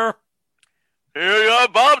Denver. Here you are,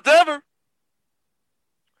 Bob Denver,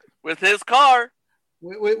 with his car,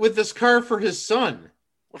 With this car for his son.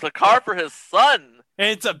 with a car for his son, And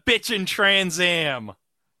it's a bitchin' Trans Am.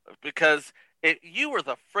 because you were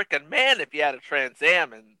the frickin' man if you had a Trans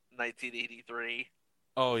Am in 1983.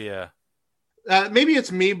 Oh yeah. Maybe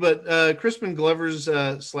it's me, but Crispin Glover's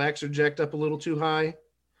slacks are jacked up a little too high.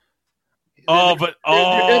 Oh, They're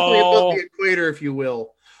definitely above the equator, if you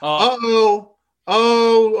will. Oh.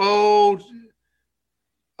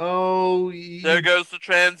 There goes the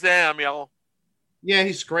Trans Am, y'all. Yeah,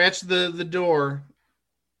 he scratched the door.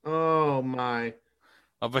 Oh, my.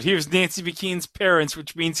 Oh, but here's Nancy McKean's parents,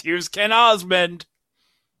 which means here's Ken Osmond.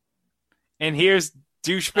 And here's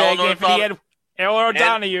douchebag Eleanor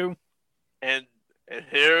O'Donoghue. And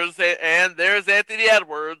there's Anthony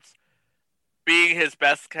Edwards being his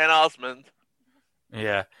best Ken Osmond.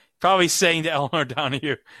 Yeah. Probably saying to Eleanor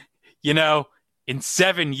O'Donoghue, in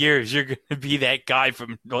 7 years, you're going to be that guy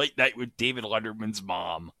from Late Night with David Letterman's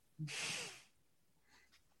mom.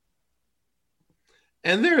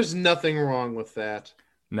 And there's nothing wrong with that.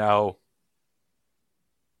 No.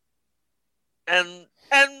 And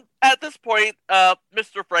at this point,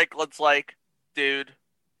 Mr. Franklin's like, dude,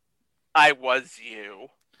 I was you.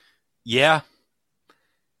 Yeah.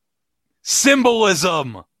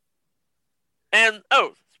 Symbolism. And,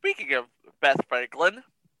 speaking of Beth Franklin.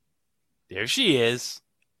 There she is.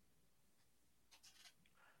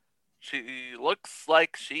 She looks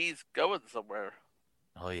like she's going somewhere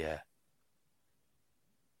Oh yeah,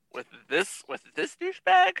 with this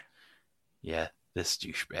douchebag. yeah. This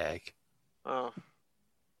douchebag. Oh.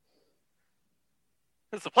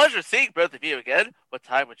 It's a pleasure seeing both of you again. What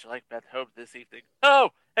time would you like Beth home this evening? Oh,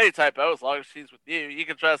 hey, Typo, as long as she's with you, you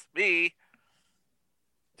can trust me.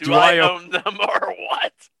 Do I own them or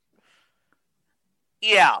what?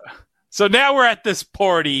 Yeah. So now we're at this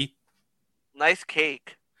party. Nice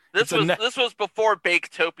cake. This It's a was this was before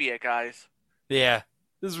Baketopia, guys. Yeah,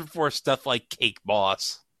 this is before stuff like Cake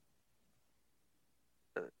Boss.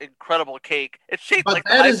 Incredible cake. It's shaped But like the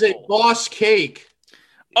that high is a school. boss cake.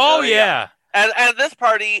 Oh yeah. And this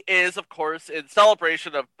party is, of course, in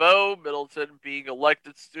celebration of Bo Middleton being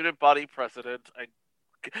elected student body president.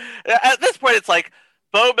 At this point, it's like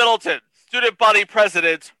Bo Middleton, student body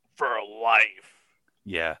president for life.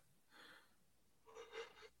 Yeah.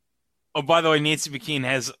 Oh, by the way, Nancy McKeon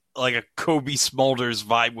has like a Kobe Smulders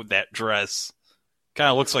vibe with that dress. Kind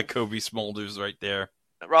of looks like Kobe Smulders right there.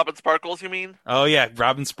 Robin Sparkles, you mean? Oh yeah,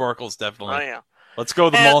 Robin Sparkles definitely. Oh yeah. Let's go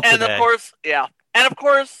to the mall And today. of course, yeah. And of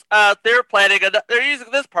course, they're planning. They're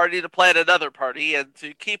using this party to plan another party, and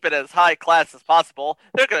to keep it as high class as possible,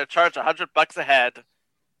 they're going to charge $100 a head.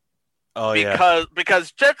 Oh yeah.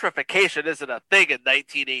 Because gentrification isn't a thing in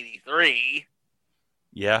 1983.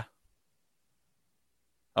 Yeah.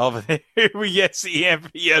 Oh, but here we get see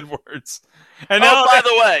Anthony Edwards. And Oh, by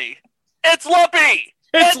the way, it's Lumpy.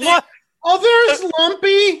 it's Anthony- what? Oh, there's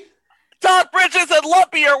Lumpy. Todd Bridges and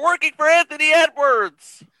Lumpy are working for Anthony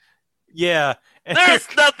Edwards. Yeah. And There's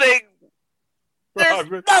here- nothing.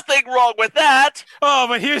 There's nothing wrong with that. Oh,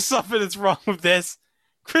 but here's something that's wrong with this.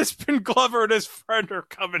 Crispin Glover and his friend are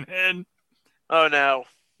coming in. Oh no.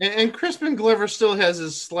 And Crispin Glover still has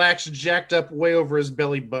his slacks jacked up way over his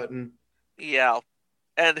belly button. Yeah,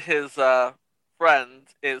 and his friend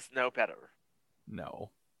is no better. No.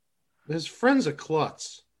 His friend's a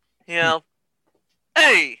klutz. Yeah.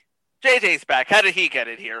 Hey, JJ's back. How did he get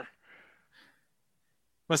in here?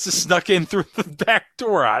 Must have snuck in through the back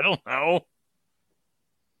door. I don't know.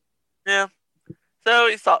 Yeah. So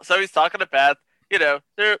he's talking to Beth. You know,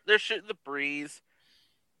 they're shooting the breeze.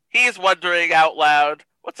 He's wondering out loud,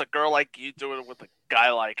 what's a girl like you doing with a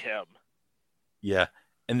guy like him? Yeah.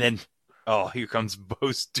 And then, oh, here comes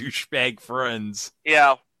Bo's douchebag friends.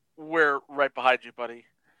 Yeah, we're right behind you, buddy.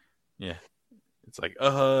 Yeah. It's like,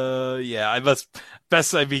 yeah,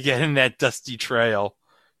 best I be getting that dusty trail.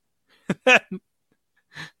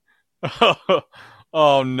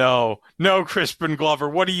 Oh, no. No, Crispin Glover,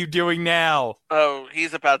 what are you doing now? Oh,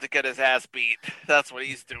 he's about to get his ass beat. That's what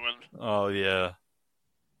he's doing. Oh, yeah.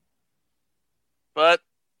 But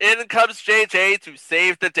in comes JJ to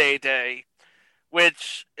save the day,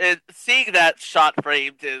 which, seeing that shot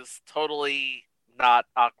framed is totally not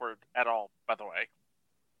awkward at all, by the way.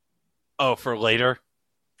 Oh, for later?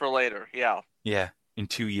 For later, yeah. Yeah, in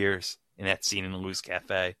 2 years, in that scene in the Lou's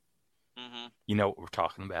Cafe. Mm-hmm. You know what we're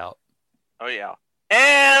talking about. Oh, yeah.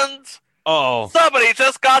 And Oh, somebody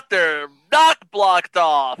just got their knock blocked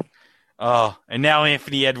off. oh, and now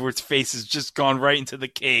Anthony Edwards' face has just gone right into the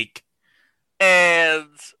cake. And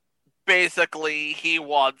basically, he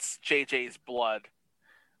wants JJ's blood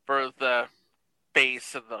for the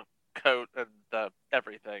base and the coat and the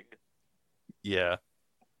everything. Yeah.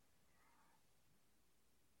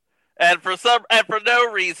 And for no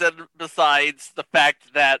reason besides the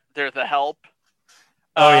fact that they're the help.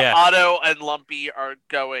 Oh, yeah. Otto and Lumpy are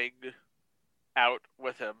going out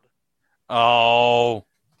with him. Oh.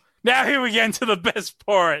 Now here we get into the best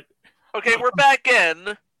part. Okay, we're back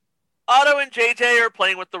in. Otto and JJ are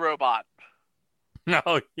playing with the robot.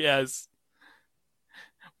 Oh, yes.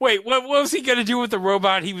 Wait, what was he going to do with the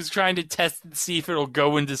robot? He was trying to test and see if it'll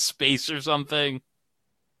go into space or something.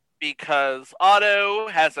 Because Otto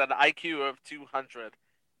has an IQ of 200.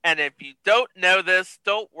 And if you don't know this,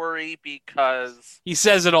 don't worry because... He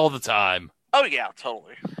says it all the time. Oh, yeah,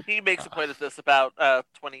 totally. He makes a point of this about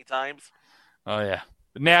 20 times. Oh, yeah.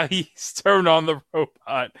 But now he's turned on the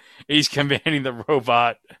robot. He's commanding the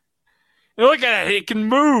robot. And look at it. It can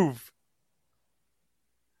move.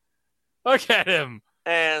 Look at him.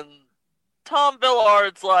 And Tom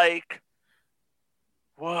Villard's like,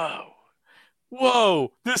 whoa.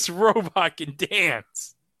 Whoa. This robot can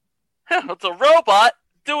dance. It's a robot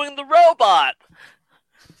doing the robot.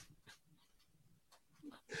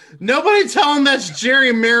 Nobody tell him that's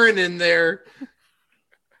Jerry Marin in there.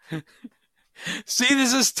 See,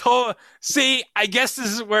 this is See, I guess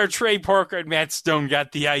this is where Trey Parker and Matt Stone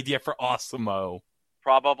got the idea for Awesome-O.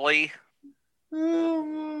 Probably.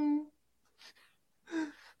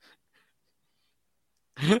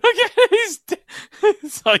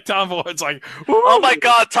 It's like Tom Villard's like, Oh my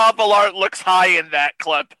god, Tom Ballard looks high in that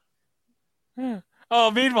clip.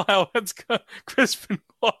 Oh, meanwhile, it's Crispin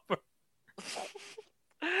Glover.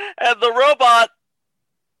 And the robot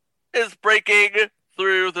is breaking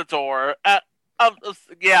through the door.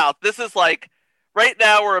 Yeah, this is like right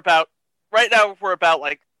now we're about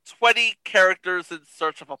like 20 characters in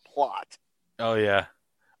search of a plot. Oh yeah.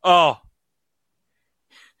 Oh.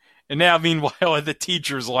 And now, meanwhile, at the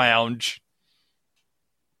teacher's lounge.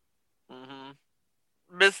 Mm-hmm.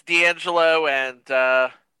 Miss D'Angelo and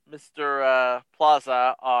Mr.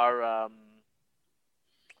 Plaza are.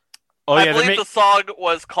 Oh I yeah, believe the song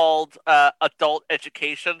was called "Adult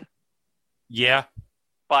Education" yeah,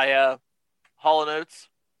 by Hall & Oates.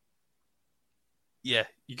 yeah.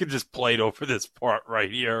 You could just play it over this part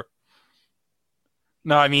right here.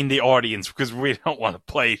 No, I mean the audience, because we don't want to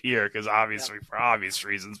play it here, because obviously for obvious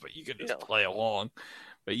reasons. But you could just play along.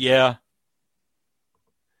 But yeah,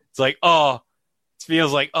 it's like it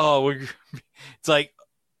feels like it's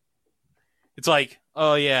like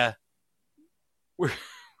oh yeah,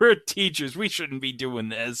 we're teachers. We shouldn't be doing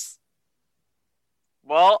this.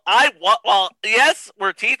 Well, yes,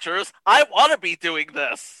 we're teachers. I want to be doing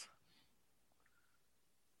this.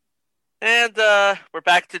 And we're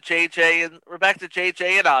back to JJ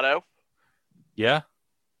and Otto. Yeah.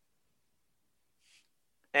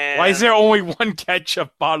 And Why is there only one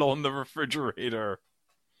ketchup bottle in the refrigerator?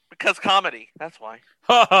 Because comedy. That's why.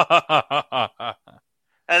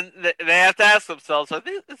 And they have to ask themselves: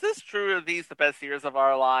 is this true? Are these the best years of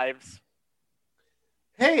our lives?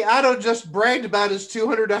 Hey, Otto just bragged about his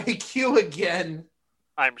 200 IQ again.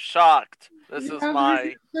 I'm shocked. This is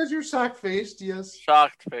my There's your sock faced, yes.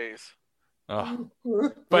 shocked face. Oh.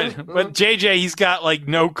 But JJ, he's got like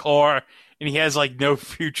no car and he has like no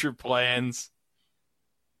future plans.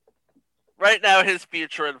 Right now, his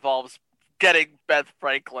future involves getting Beth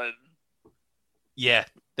Franklin. Yeah,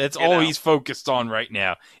 that's all he's focused on right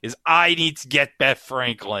now. Is I need to get Beth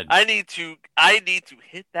Franklin. I need to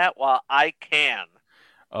hit that while I can.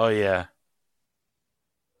 Oh yeah.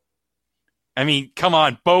 I mean, come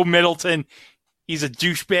on, Bo Middleton. He's a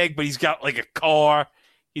douchebag, but he's got like a car.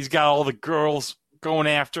 He's got all the girls going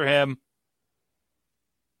after him.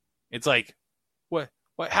 It's like, what?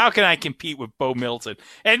 How can I compete with Bo Middleton?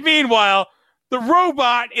 And meanwhile, the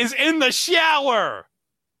robot is in the shower.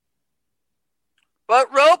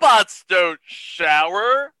 But robots don't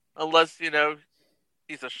shower unless,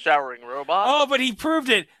 he's a showering robot. Oh, but he proved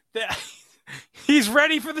it. He's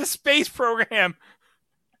ready for the space program.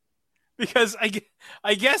 Because I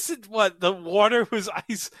guess the water was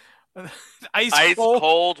ice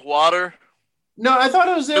cold water. No, I thought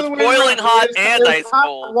it was the other way around. Boiling hot and ice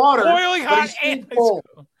cold. Water, boiling hot and ice cold.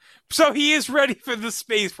 So he is ready for the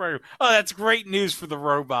space program. Oh, that's great news for the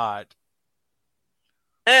robot.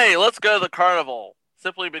 Hey, let's go to the carnival.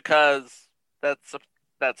 Simply because that's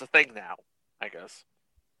a thing now, I guess.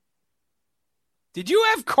 Did you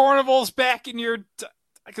have carnivals back in your...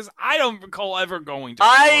 Because I don't recall ever going to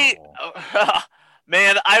carnival.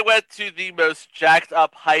 Man, I went to the most jacked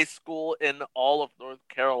up high school in all of North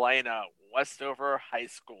Carolina, Westover High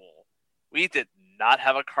School. We did not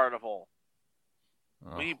have a carnival.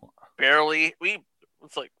 Oh. It's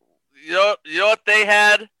like, you know what they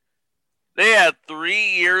had? They had 3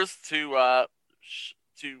 years to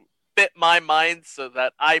fit my mind so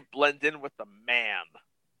that I blend in with the man.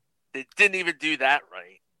 They didn't even do that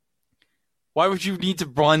right. Why would you need to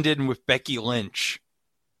blend in with Becky Lynch?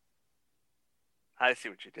 I see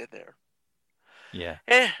what you did there. Yeah.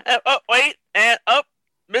 Wait.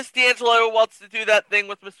 Miss D'Angelo wants to do that thing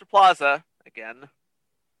with Mr. Plaza again.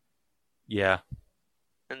 Yeah.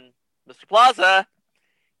 And Mr. Plaza,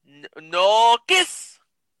 no kiss.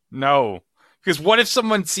 No. Because what if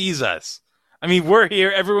someone sees us? I mean, we're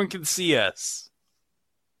here. Everyone can see us.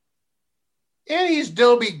 And he's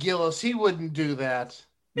Dobie Gillis. He wouldn't do that.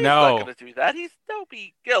 He's not going to do that. He's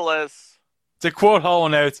Dobie Gillis. To quote Hall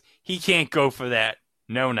 & Oates, he can't go for that.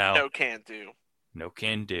 No. No can do. No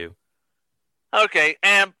can do. Okay,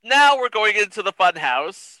 and now we're going into the fun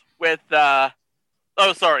house with, we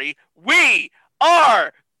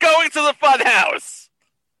are going to the fun house!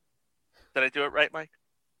 Did I do it right, Mike?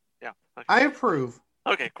 Yeah. Okay. I approve.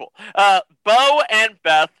 Okay, cool. Bo and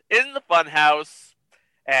Beth in the fun house,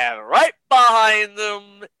 and right behind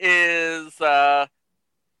them is,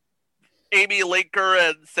 Amy Linker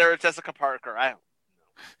and Sarah Jessica Parker. I don't know.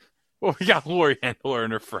 Well, we got Lori Handler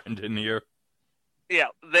and her friend in here. Yeah,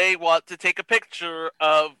 they want to take a picture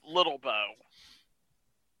of Little Bo.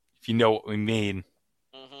 If you know what we mean.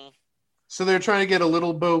 Mm-hmm. So they're trying to get a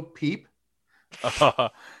little Bo peep?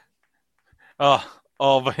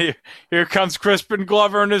 Oh, but here comes Crispin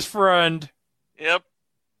Glover and his friend. Yep.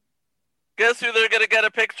 Guess who they're gonna get a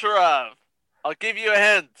picture of? I'll give you a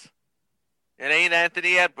hint. It ain't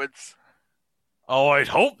Anthony Edwards. Oh, I'd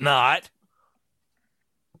hope not.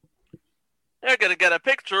 They're gonna get a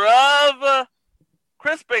picture of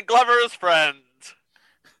Crispin Glover's friend.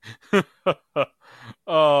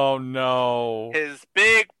 Oh, no. His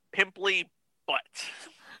big, pimply butt.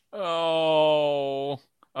 Oh.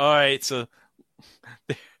 All right, so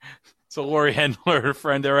Lori Handler, her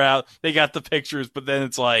friend, they're out. They got the pictures, but then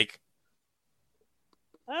it's like,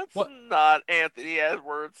 That's What? not Anthony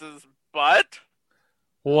Edwards' butt.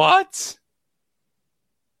 what?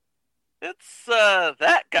 It's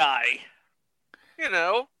that guy. You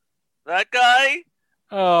know, that guy.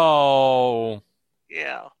 Oh.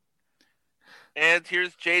 Yeah. And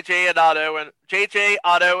here's JJ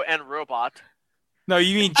Otto and Robot. No,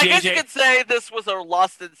 you mean I guess you JJ? could say this was a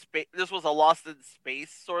Lost in Space. This was a Lost in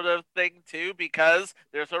Space sort of thing too, because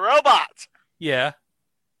there's a robot. Yeah.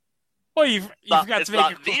 Well, you've got It's to make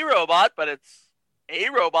not the robot, but it's a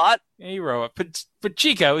robot. a robot. But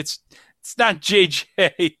Chico, it's not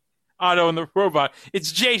JJ Otto and the robot.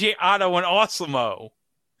 It's JJ Otto and Osimo.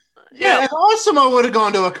 Yeah, and Osimo would have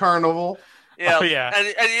gone to a carnival. Yeah. Oh, yeah.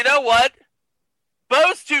 And you know what?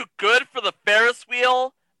 Bo's too good for the Ferris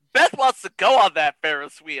wheel. Beth wants to go on that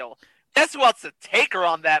Ferris wheel. Guess who wants to take her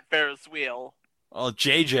on that Ferris wheel? Oh,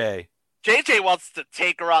 JJ. JJ wants to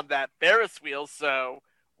take her on that Ferris wheel, so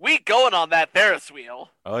we going on that Ferris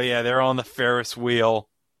wheel. Oh yeah, they're on the Ferris wheel.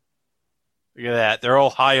 Look at that. They're all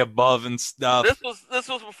high above and stuff. This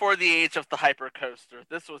was before the age of the hypercoaster.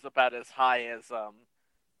 This was about as high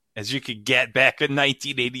As you could get back in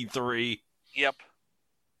 1983. Yep.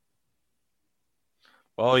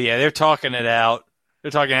 Oh yeah, they're talking it out.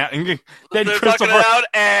 They're talking out. And then They're Crystal talking it out,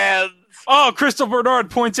 and Crystal Bernard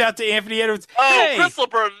points out to Anthony Edwards. Hey! Crystal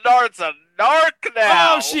Bernard's a narc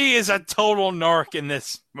now. Oh, she is a total narc in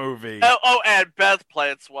this movie. And Beth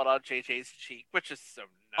plants one on JJ's cheek, which is so nice.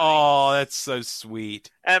 Oh, that's so sweet.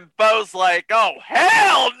 And Bo's like, oh,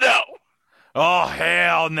 hell no! Oh,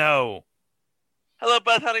 hell no. Hello,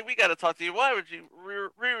 Beth, honey, we gotta talk to you. Why would you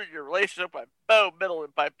ruin your relationship with Bo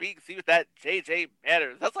Middleton by being seen with that JJ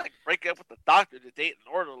Matters? That's like breaking up with the doctor to date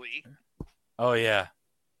an orderly. Oh, yeah.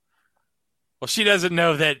 Well, she doesn't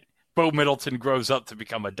know that Bo Middleton grows up to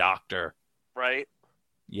become a doctor. Right?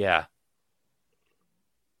 Yeah.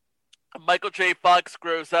 Michael J. Fox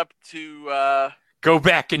grows up to, Go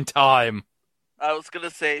back in time. I was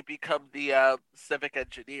gonna say become the civic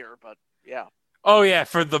engineer, but yeah. Oh, yeah,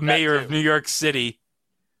 for the mayor too. of New York City.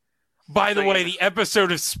 By the So, way, yeah. the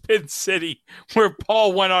episode of Spin City where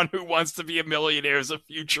Paul went on Who Wants to Be a Millionaire is a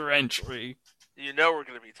future entry. You know we're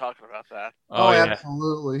gonna be talking about that. Oh, yeah.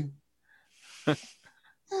 absolutely.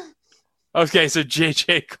 Okay, so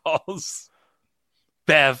JJ calls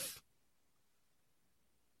Bev.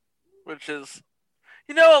 Which is,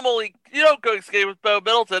 you don't go skating with Bo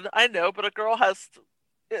Middleton. I know, but a girl has to.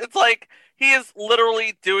 It's like he is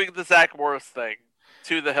literally doing the Zach Morris thing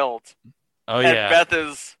to the hilt. Oh, And yeah. Beth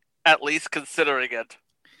is at least considering it.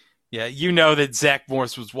 Yeah, you know that Zach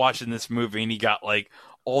Morris was watching this movie and he got, like,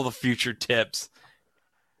 all the future tips.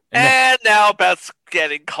 And now Beth's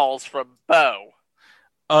getting calls from Bo.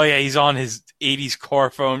 Oh, yeah, he's on his 80s car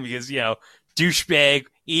phone because, douchebag,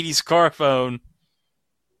 80s car phone.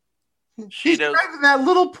 She He's knows driving that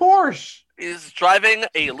little Porsche. he's driving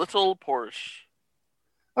a little Porsche.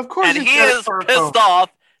 Of course, And he's he got a is car pissed phone. off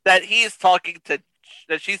that she's talking to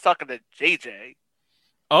JJ.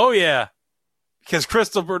 Oh, yeah. Because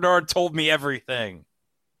Crystal Bernard told me everything.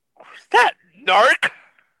 That narc!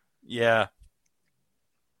 Yeah.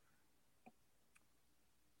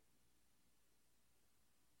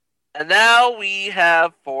 And now we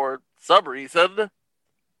have, for some reason,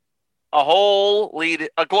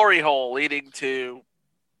 a glory hole leading to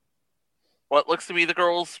what looks to be the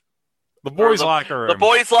The locker room.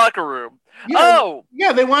 boys' locker room. Yeah, Oh,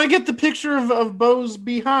 yeah, they want to get the picture of Bo's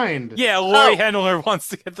behind. Yeah, Lori Oh. Handler wants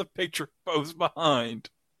to get the picture of Bo's behind.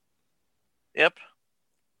 yep.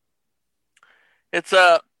 It's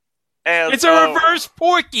a reverse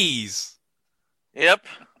Porky's. Yep.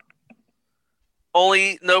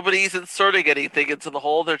 Only nobody's inserting anything into the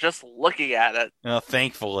hole. They're just looking at it.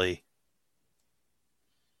 Thankfully.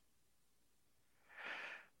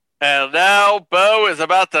 And now Bo is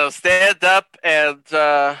about to stand up, and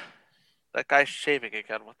that guy's shaving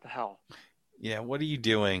again. What the hell? Yeah, what are you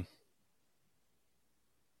doing?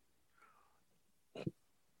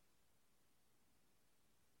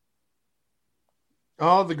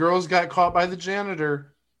 Oh, the girls got caught by the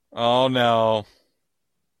janitor. Oh, no.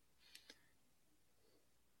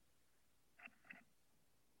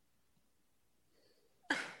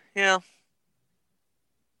 Yeah.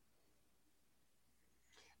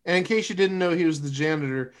 And in case you didn't know he was the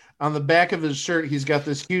janitor, on the back of his shirt, he's got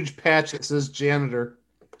this huge patch that says janitor.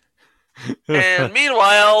 And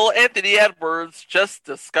meanwhile, Anthony Edwards just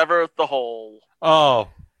discovered the hole. Oh,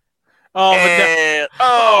 but And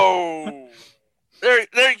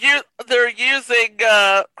they're using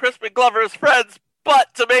Crispin Glover's friend's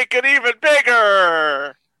butt to make it even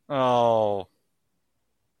bigger. oh.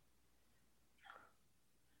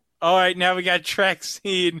 All right, now we got track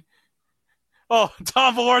scene. Oh,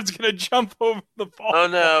 Tom Lord's gonna jump over the pole. Oh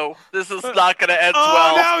no, this is not going to end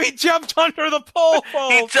Oh well. no, he jumped under the pole.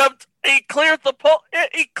 He jumped. He cleared the pole.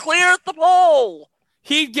 He cleared the pole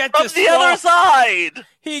He'd get from the other side.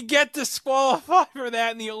 He'd get disqualified for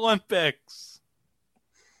that in the Olympics.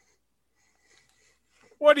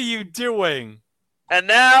 What are you doing? And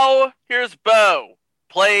now here's Bo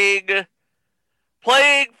playing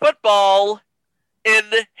football in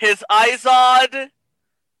his Izod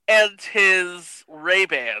and his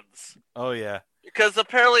Ray-Bans. Oh yeah. Because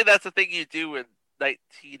apparently that's a thing you do in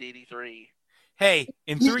 1983. Hey,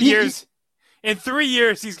 in 3 years,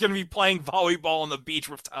 he's going to be playing volleyball on the beach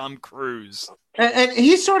with Tom Cruise. And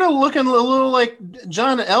he's sort of looking a little like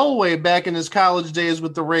John Elway back in his college days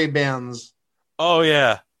with the Ray-Bans. Oh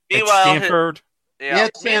yeah. Meanwhile, At Stanford. Yeah,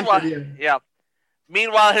 at Stanford, yeah.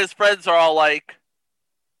 Meanwhile, his friends are all like,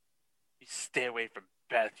 "You stay away from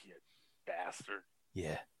Beth, you bastard."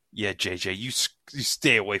 Yeah, JJ, you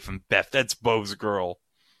stay away from Beth. That's Bo's girl.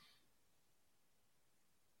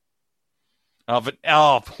 But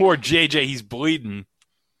poor JJ, he's bleeding.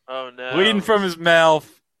 Oh no, Bleeding from his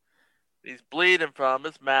mouth. He's bleeding from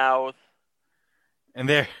his mouth. And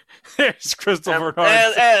there's Crystal Bernard.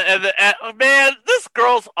 And man, this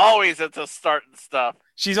girl's always into starting stuff.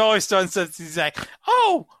 She's always done stuff. She's like,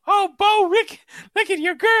 oh, Bo, look at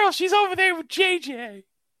your girl. She's over there with JJ.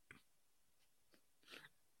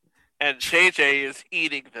 And JJ is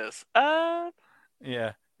eating this up.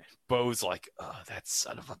 Yeah. Bo's like, oh, that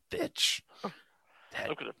son of a bitch.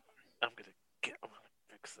 I'm gonna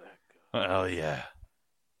fix that. Oh yeah.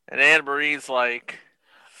 And Anne Marie's like,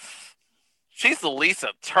 she's the Lisa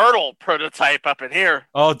Turtle prototype up in here.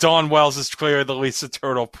 Oh, Dawn Wells is clearly the Lisa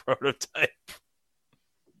Turtle prototype.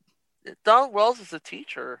 Dawn Wells is a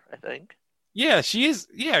teacher, I think. Yeah, she is.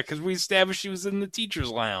 Yeah, because we established she was in the teacher's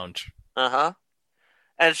lounge. Uh-huh.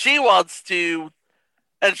 And she wants to...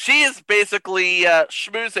 And she is basically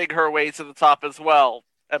schmoozing her way to the top as well.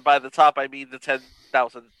 And by the top, I mean the $10,000.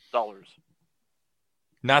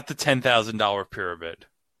 Not the $10,000 pyramid.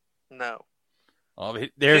 No. Oh,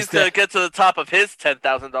 there's She's going to get to the top of his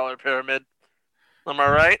 $10,000 pyramid. Am I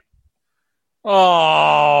right?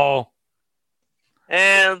 Oh.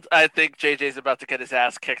 And I think JJ's about to get his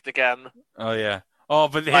ass kicked again. Oh, yeah. Oh,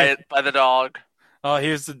 but by the dog. Oh,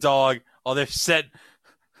 here's the dog. Oh, they're set...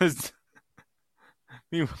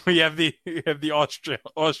 We have the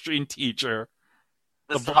Austrian teacher,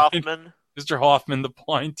 Mr. Hoffman. Mr. Hoffman, the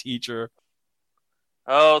blind teacher.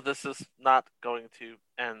 Oh, this is not going to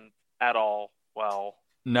end at all well.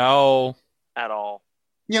 No, at all.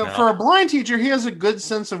 Yeah, for a blind teacher, he has a good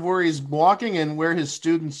sense of where he's walking and where his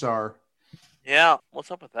students are. Yeah, what's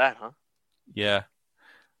up with that, huh? Yeah.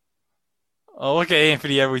 Oh, look at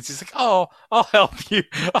Anthony Edwards. He's like, oh, I'll help you.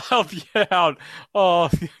 I'll help you out. Oh,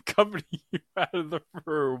 accompany you out of the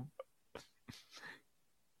room.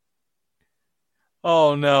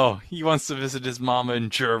 Oh, no. He wants to visit his mama in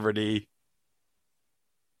Germany.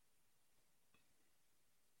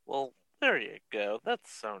 Well, there you go.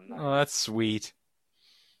 That's so nice. Oh, that's sweet.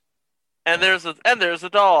 And there's a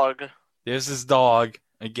dog. There's his dog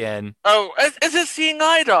again. Oh, it's a seeing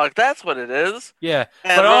eye dog. That's what it is. Yeah.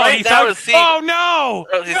 And but right now is seeing. Oh no!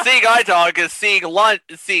 The seeing eye dog is seeing lunch.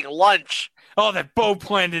 Seeing lunch. Oh, that Bo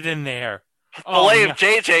planted in there. Filet of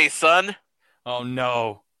JJ, son. Oh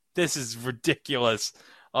no, this is ridiculous.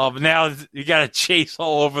 Oh, but now you got to chase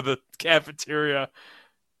all over the cafeteria.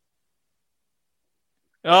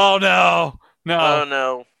 Oh no, no. Oh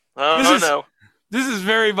no. Oh no. This is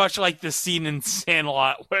very much like the scene in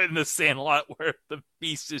Sandlot, where the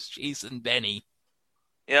Beast is chasing Benny.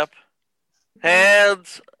 Yep. And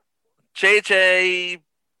JJ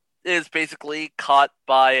is basically caught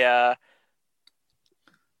by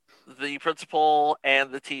the principal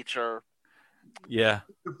and the teacher. Yeah.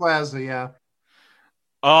 The plaza, yeah.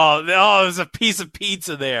 Oh, there's a piece of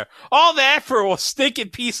pizza there. All that for a stinking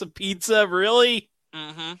piece of pizza, really?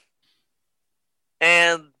 Mm-hmm.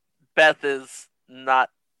 And Beth is not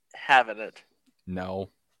having it. No.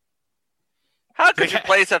 How could you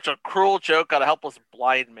play such a cruel joke on a helpless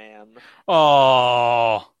blind man?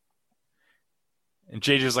 Oh. And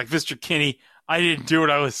JJ's like, Mr. Kinney, I didn't do it.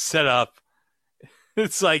 I was set up.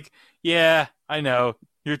 It's like, yeah, I know.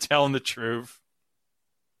 You're telling the truth.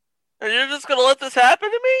 And you're just gonna let this happen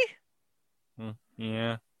to me?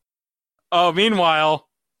 Yeah. Oh, meanwhile,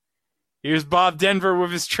 here's Bob Denver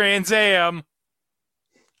with his Trans Am.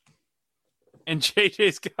 And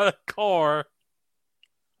JJ's got a car.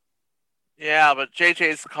 Yeah, but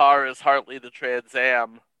JJ's car is hardly the Trans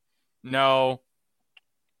Am. No.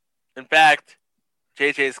 In fact,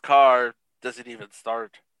 JJ's car doesn't even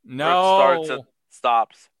start. No. Or it starts and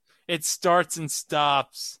stops. It starts and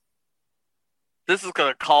stops. This is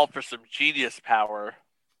gonna call for some genius power.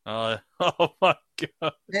 Oh my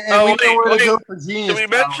god. And Oh, we wait, know where to wait. go for genius. Did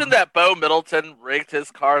we mention that Bo Middleton rigged his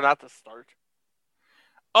car not to start?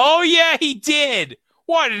 Oh yeah, he did.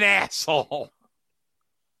 What an asshole.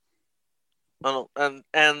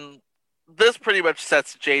 And this pretty much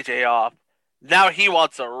sets JJ off. Now he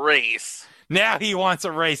wants a race. Now he wants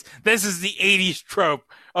a race. This is the 80s trope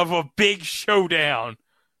of a big showdown.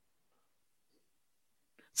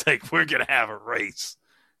 It's like, we're going to have a race.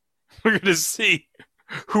 We're going to see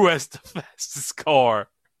who has the fastest car.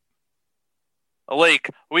 A week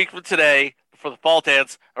from today, for the fall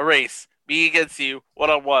dance, a race. Me against you,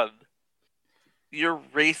 one-on-one. You're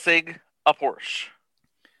racing a Porsche.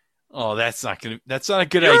 Oh, that's not a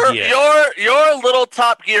good idea. Your little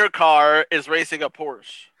Top Gear car is racing a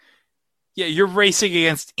Porsche. Yeah, you're racing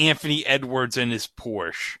against Anthony Edwards and his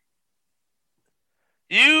Porsche.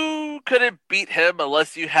 You couldn't beat him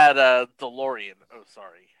unless you had a DeLorean. Oh,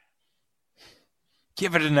 sorry.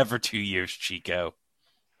 Give it another 2 years, Chico.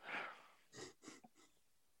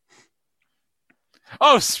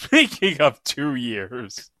 Oh, speaking of 2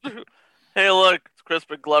 years. Hey, look, it's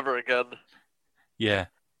Crispin Glover again. Yeah.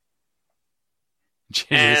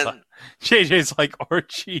 And JJ's like,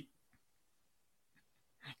 Archie,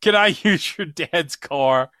 can I use your dad's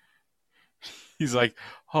car? He's like,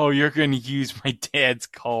 oh, you're going to use my dad's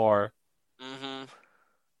car. mm-hmm.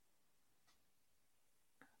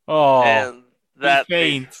 Oh, And that he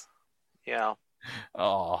faints. yeah.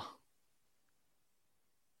 Oh.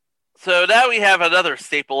 So now we have another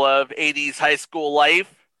staple of 80s high school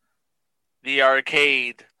life, the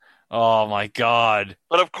arcade. Oh, my God.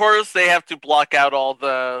 But of course, they have to block out all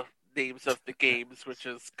the names of the games, which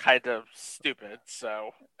is kind of stupid,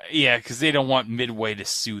 so. Yeah, because they don't want Midway to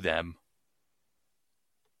sue them.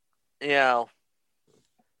 Yeah.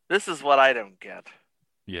 This is what I don't get.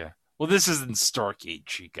 Yeah. Well, this isn't Stargate,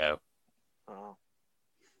 Chico. Oh.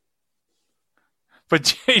 But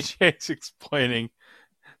JJ's explaining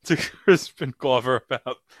to Crispin Glover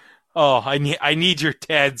about, oh, I need your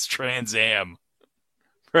dad's Trans Am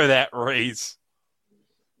for that race.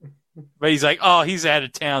 But he's like, oh, he's out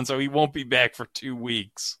of town, so he won't be back for 2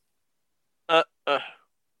 weeks. Why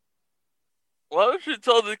don't you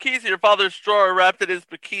tell the keys to your father's drawer wrapped in his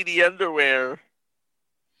bikini underwear?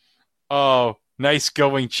 Oh, nice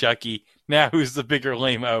going, Chucky. Now who's the bigger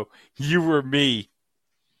lame-o? You or me?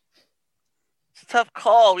 It's a tough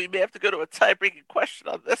call. We may have to go to a tie-breaking question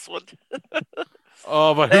on this one.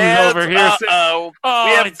 Oh, but who's And, over here? oh, Oh,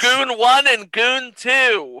 we have it's- Goon 1 and Goon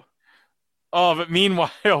 2. Oh, but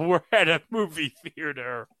meanwhile, we're at a movie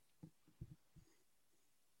theater.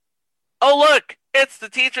 Oh, look, it's the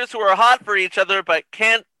teachers who are hot for each other but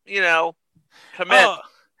can't, commit. Oh,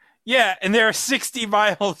 yeah, and they're 60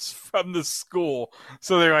 miles from the school.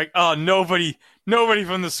 So they're like, oh, nobody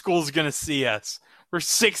from the school's going to see us. We're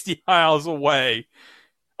 60 miles away.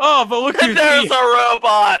 Oh, but look And there's a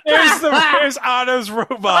robot. There's Otto's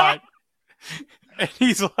robot. And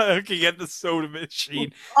he's looking at the soda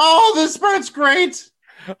machine. Oh, this part's great.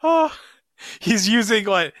 Oh, he's using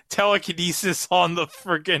like telekinesis on the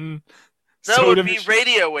freaking That soda would be machine.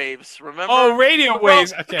 radio waves, remember? Oh, radio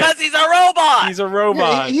waves. Okay. Because he's a robot! He's a Yeah,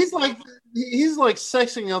 robot. he's like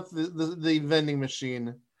sexing up the vending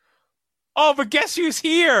machine. Oh, but guess who's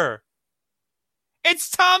here? It's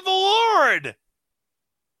Tom the Lord,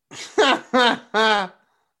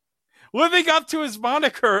 living up to his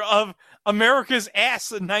moniker of America's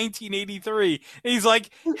ass in 1983. And he's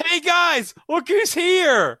like, "Hey guys, look who's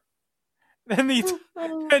here!"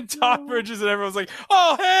 And Tom Bridges and everyone's like,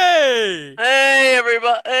 "Oh, hey!" Hey,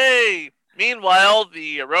 everybody. Hey! Meanwhile,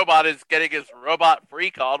 the robot is getting his robot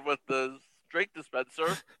freak on with the drink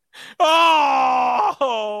dispenser.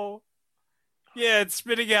 Oh, yeah, it's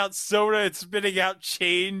spitting out soda. It's spitting out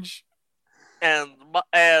change. And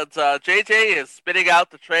JJ is spitting out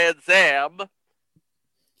the Trans Am.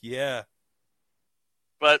 Yeah.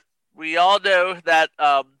 But we all know that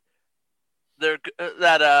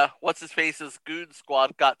what's his face's Goon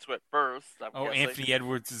Squad got to it first. I'm guessing. Anthony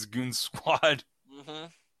Edwards' Goon Squad. Mm-hmm.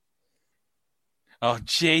 Oh,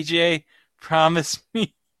 JJ Promise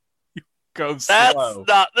me you go That's slow.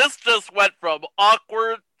 not. This just went from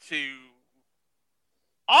awkward to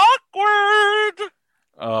awkward.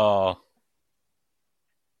 Oh,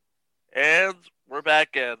 And we're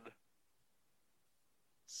back in.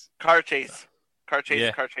 Car chase. Car chase,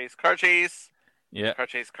 Yeah. car chase, car chase. yeah. Car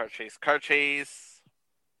chase, car chase, car chase.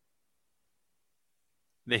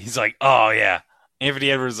 He's like, oh yeah.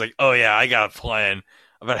 Anthony Edwards is like, oh yeah, I got a plan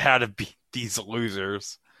about how to beat these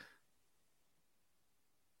losers.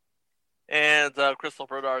 And Crystal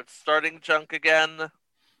Bernard starting junk again.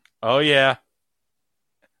 Oh yeah.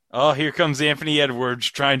 Oh, here comes Anthony Edwards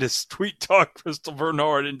trying to sweet talk Crystal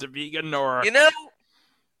Bernard into being a Nora. You know,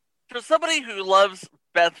 for somebody who loves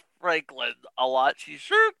Beth Franklin a lot, she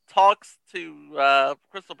sure talks to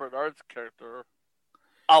Crystal Bernard's character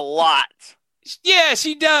a lot. Yeah,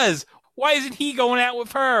 she does. Why isn't he going out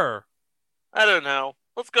with her? I don't know.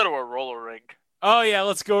 Let's go to a roller rink. Oh yeah,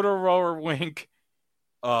 let's go to a roller wink.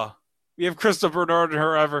 We have Crystal Bernard and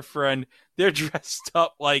her other friend. They're dressed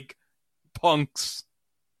up like punks.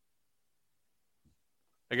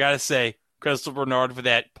 I gotta say, Crystal Bernard with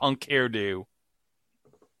that punk hairdo.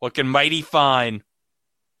 Looking mighty fine.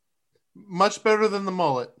 Much better than the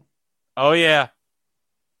mullet. Oh, yeah.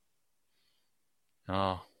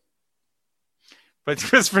 Oh. But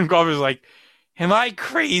Crispin Glover's like, am I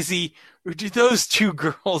crazy? Or do those two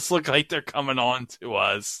girls look like they're coming on to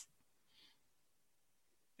us?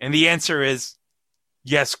 And the answer is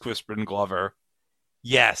yes, Crispin Glover.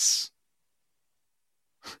 Yes.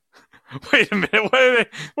 Wait a minute.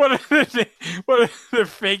 What are their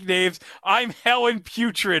fake names? I'm Helen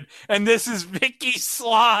Putrid, and this is Vicky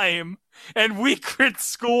Slime, and we quit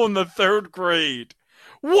school in the 3rd grade.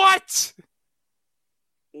 What?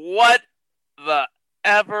 What the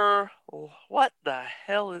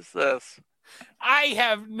hell is this? I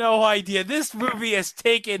have no idea. This movie has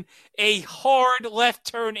taken a hard left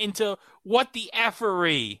turn into what the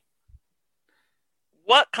effery.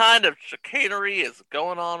 What kind of chicanery is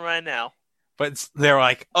going on right now? But they're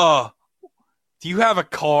like, oh, do you have a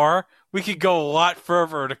car? We could go a lot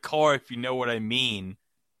further in a car if you know what I mean.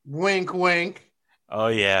 Wink, wink. Oh,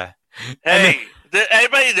 yeah. Hey, did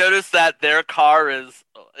anybody notice that their car is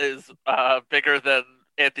bigger than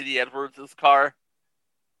Anthony Edwards' car?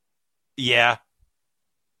 Yeah.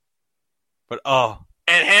 But, oh,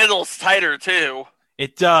 And handles tighter, too.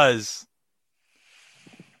 it does.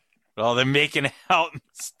 Oh, they're making out and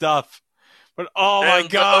stuff. But, oh, my And-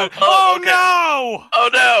 God. okay. No! Oh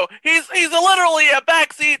no, he's literally a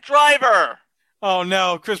backseat driver Oh,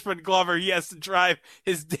 no. Crispin Glover, he has to drive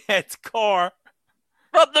his dad's car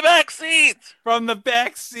from the back seat. from the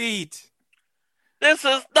back seat. This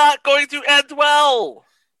is not going to end well.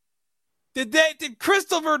 Did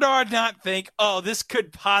Crystal Bernard not think, oh, this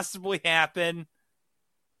could possibly happen?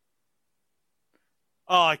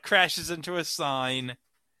 Oh, it crashes into a sign.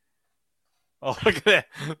 Oh, look at that.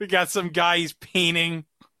 We got some guy he's painting.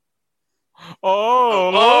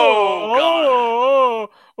 Oh,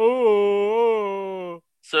 oh.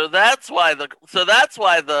 So that's why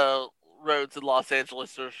the roads in Los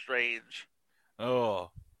Angeles are strange.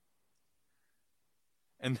 Oh.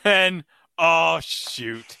 And then, oh,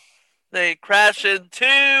 shoot. They crash into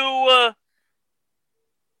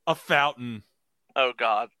A fountain. oh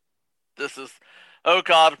god. Oh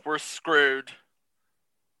god, we're screwed.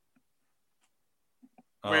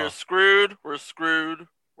 We're Oh. screwed. We're screwed.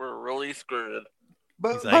 We're really screwed.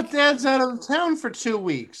 But, He's like- but Dad's out of town for 2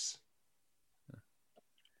 weeks.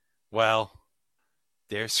 Well,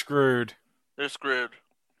 they're screwed. They're screwed.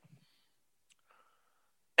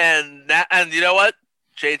 And you know what?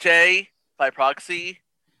 JJ by proxy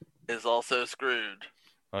is also screwed.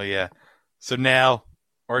 Oh, yeah. So now,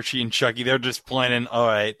 Archie and Chucky, they're just planning, all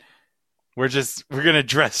right, we're going to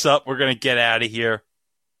dress up. We're going to get out of here.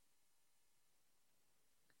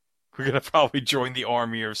 We're going to probably join the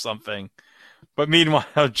army or something. But meanwhile,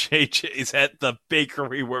 JJ's at the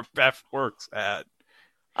bakery where Beth works at.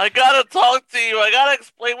 I gotta talk to you. I gotta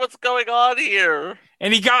explain what's going on here.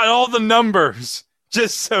 And he got all the numbers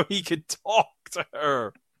just so he could talk to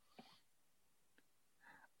her.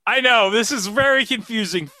 I know, this is very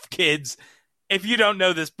confusing, kids, if you don't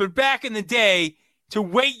know this. But back in the day, to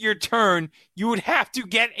wait your turn, you would have to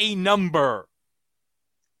get a number.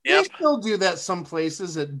 Yep. They still do that some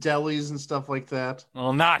places at delis and stuff like that.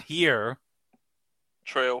 Well, not here.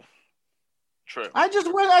 True. I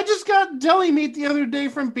just got deli meat the other day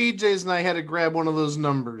from BJ's and I had to grab one of those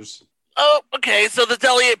numbers. Oh, okay. So the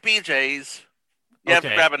deli at BJ's, you have to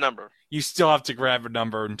Okay. grab a number. You still have to grab a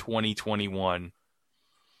number in 2021.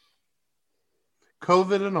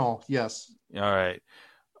 COVID and all, yes. All right.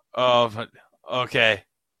 Oh, okay.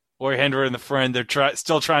 Lori Henry and the friend, they're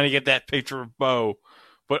still trying to get that picture of Bo.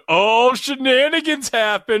 But, shenanigans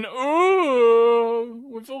happen. Ooh,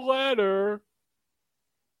 with a letter.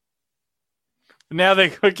 Now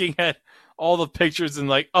they're looking at all the pictures and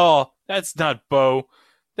like, oh, that's not Bo.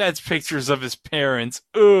 That's pictures of his parents.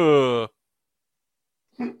 Ugh.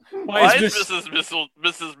 Why is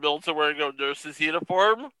Mrs. Middleton wearing a nurse's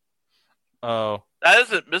uniform? Oh. That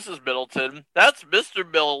isn't Mrs. Middleton. That's Mr.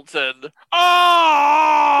 Middleton.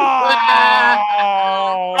 Oh!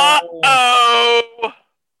 Uh-oh!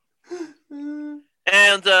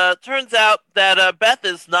 And turns out that Beth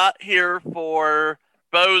is not here for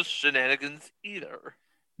Bo's shenanigans either.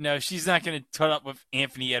 No, she's not going to put up with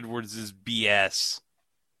Anthony Edwards' BS.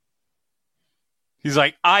 He's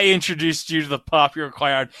like, I introduced you to the popular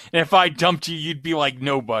crowd, and if I dumped you, you'd be like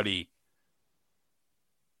nobody.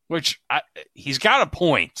 Which, he's got a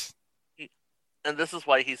point. And this is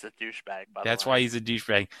why he's a douchebag, by the way. That's why he's a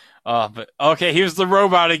douchebag. But okay, here's the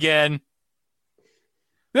robot again.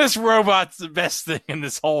 This robot's the best thing in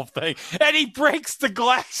this whole thing. And he breaks the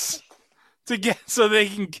glass so they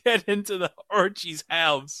can get into the Archie's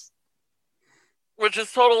house. Which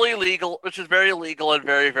is totally legal, which is very legal and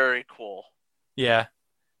very, very cool. Yeah.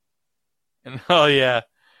 And yeah.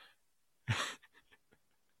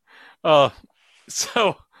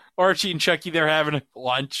 So Archie and Chucky, they're having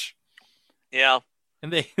lunch. Yeah.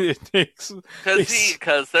 And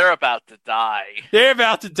because they're about to die. They're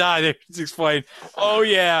about to die. They just explain, oh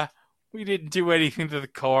yeah, we didn't do anything to the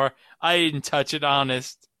car. I didn't touch it,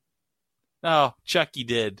 honest. Oh, Chucky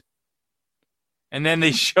did. And then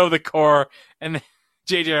they show the car, and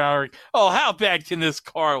JJ are like, oh, how bad can this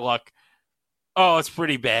car look? Oh, it's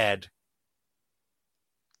pretty bad.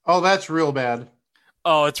 Oh, that's real bad.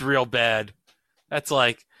 Oh, it's real bad. That's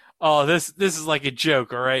like, oh, this is like a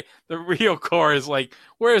joke, all right? The real car is like,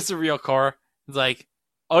 where's the real car? It's like,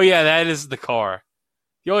 oh yeah, that is the car.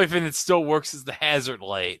 The only thing that still works is the hazard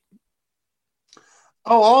light.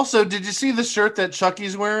 Oh, also, did you see the shirt that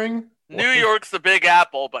Chucky's wearing? New York's the Big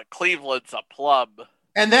Apple, but Cleveland's a plum.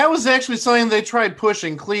 And that was actually something they tried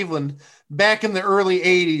pushing, Cleveland, back in the early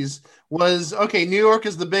 80s, was, okay, New York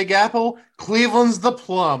is the Big Apple, Cleveland's the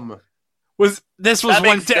plum. That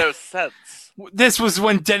makes no sense. This was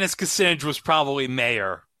when Dennis Kucinich was probably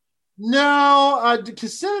mayor. No,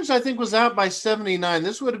 Kucinich, I think, was out by 79.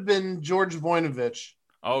 This would have been George Voinovich.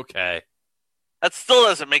 Okay. That still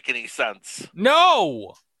doesn't make any sense.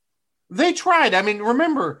 No! They tried. I mean,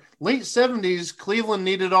 remember, late 70s, Cleveland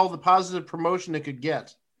needed all the positive promotion it could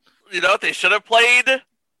get. You know what they should have played?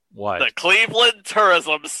 What? The Cleveland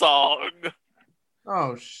Tourism song.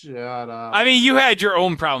 Oh, shut up. I mean, you had your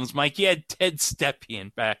own problems, Mike. You had Ted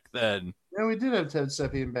Stepien back then. Yeah, we did have Ted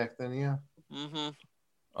Stepien back then, yeah. Mm-hmm.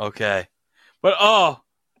 Okay. But,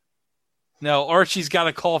 no, Archie's got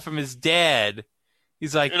a call from his dad.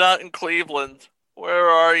 He's like, You're not in Cleveland. Where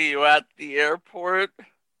are you? At the airport?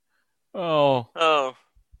 oh.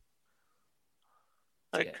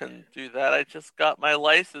 I couldn't do that. I just got my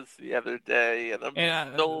license the other day, and I'm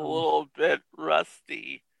still a little bit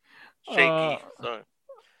rusty. Shaky.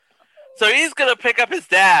 So he's going to pick up his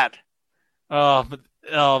dad. Oh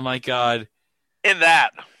my God. In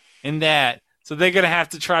that. So they're going to have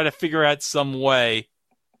to try to figure out some way.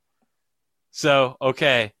 So,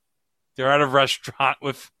 okay. They're at a restaurant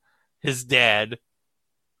with his dad.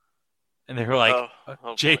 And they're like,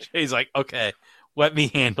 JJ's like, okay, let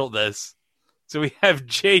me handle this. So we have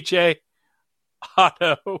JJ,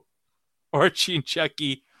 Otto, Archie, and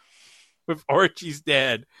Chucky with Archie's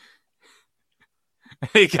dad.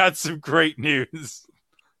 They got some great news.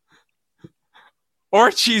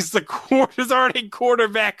 Archie's the starting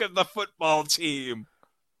quarterback of the football team.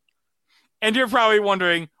 And you're probably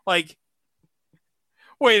wondering, like,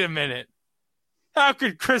 wait a minute. How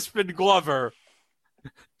could Crispin Glover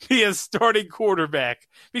be a starting quarterback?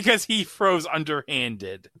 Because he throws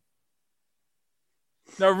underhanded.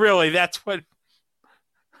 No, really, that's what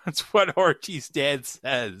Archie's dad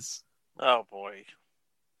says. Oh, boy.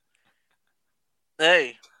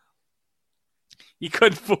 Hey. He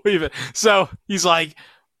couldn't believe it. So he's like,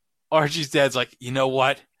 Archie's dad's like, you know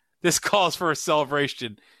what? This calls for a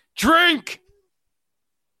celebration. Drink!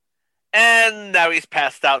 And now he's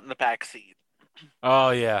passed out in the back seat. Oh,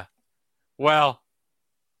 yeah. Well,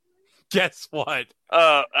 guess what?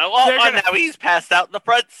 Now he's passed out in the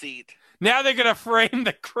front seat. Now they're going to frame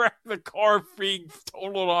the car being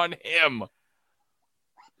totaled on him.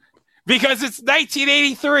 Because it's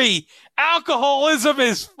 1983. Alcoholism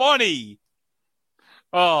is funny.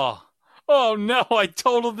 Oh no, I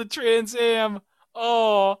totaled the Trans Am.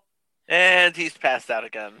 Oh. And he's passed out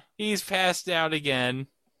again. He's passed out again.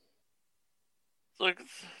 Look,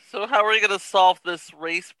 so how are we going to solve this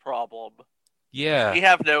race problem? Yeah. We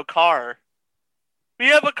have no car. We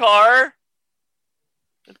have a car.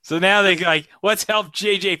 So now they like, let's help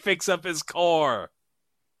JJ fix up his car.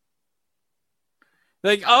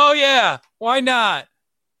 Like, oh yeah, why not?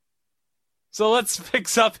 So let's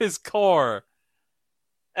fix up his car.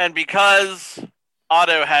 And because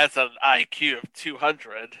Otto has an IQ of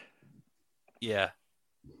 200, Yeah.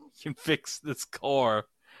 You can fix this car.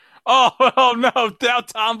 Oh no, now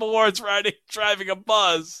Tom Ballard's driving a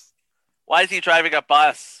bus. why is he driving a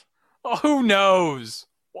bus? Oh, who knows?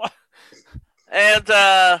 What? And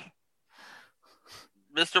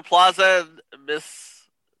Mr. Plaza and Miss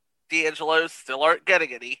D'Angelo still aren't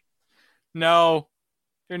getting any. No.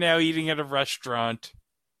 They're now eating at a restaurant.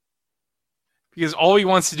 Because all he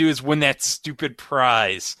wants to do is win that stupid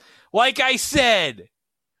prize. Like I said,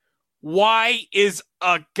 why is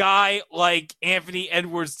a guy like Anthony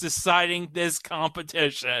Edwards deciding this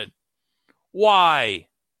competition? Why?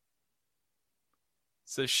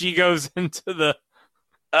 So she goes into the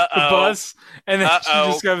bus, and then she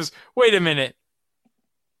just goes, wait a minute.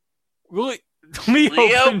 Really?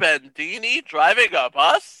 Leo Ben, do you need driving a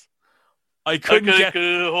bus? I couldn't get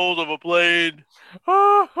a hold of a plane.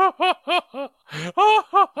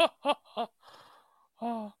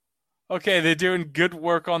 Okay, they're doing good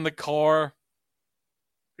work on the car.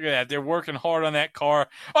 Look at that. They're working hard on that car.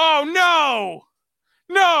 Oh, no!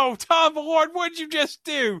 No, Tom Ballard, what'd you just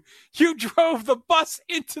do? You drove the bus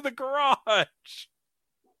into the garage.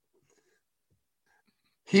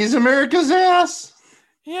 He's America's ass.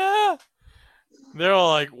 Yeah. They're all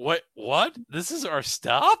like, what? This is our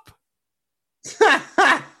stop?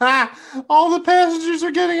 All the passengers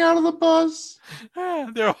are getting out of the bus.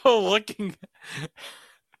 They're all looking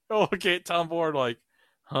at Tom Ballard like,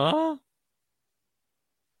 huh?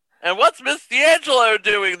 And what's Miss D'Angelo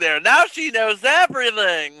doing there? Now she knows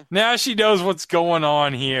everything. Now she knows what's going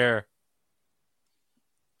on here.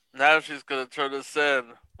 Now she's going to turn us in.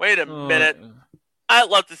 Wait a minute.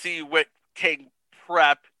 I'd love to see you with King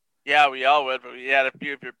Prep. Yeah, we all would, but we had a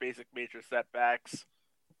few of your basic major setbacks.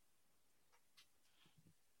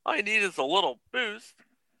 All you need is a little boost.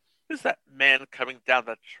 Who's that man coming down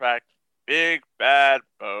the track? Big Bad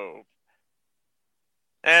Bo.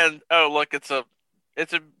 And, oh, look, it's a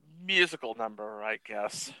musical number, I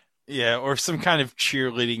guess. Yeah, or some kind of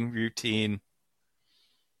cheerleading routine.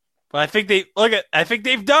 But I think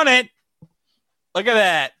they've done it. Look at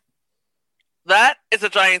that. That is a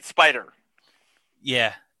giant spider.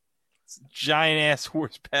 Yeah. It's giant ass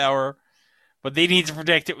horsepower. But they need to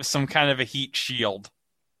protect it with some kind of a heat shield.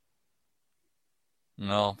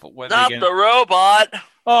 No, but what? Not the robot.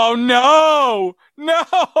 Oh no! No!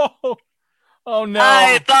 Oh no!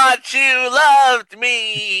 I thought you loved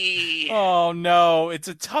me. Oh no! It's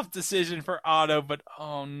a tough decision for Otto, but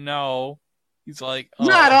oh no! He's like, oh.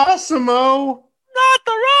 Not Awesome-o. Not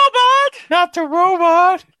the robot. Not the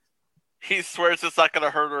robot. He swears it's not going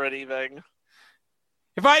to hurt or anything.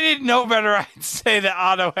 If I didn't know better, I'd say that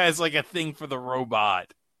Otto has like a thing for the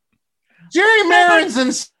robot. Jerry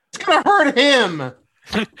Marin's gonna hurt him.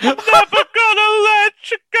 I'm never gonna let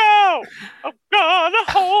you go. I'm gonna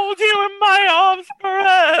hold you in my arms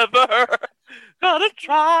forever. Gonna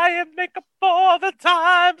try and make up for the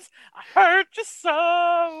times I hurt you so.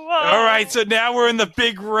 All right, so now we're in the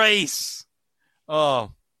big race.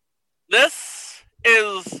 Oh. This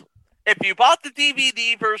is, if you bought the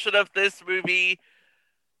DVD version of this movie,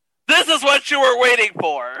 this is what you were waiting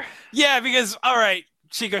for. Yeah, because, all right,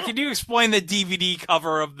 Chico, can you explain the DVD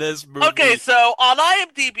cover of this movie? Okay, so on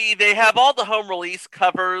IMDb, they have all the home release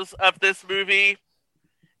covers of this movie.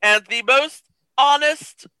 And the most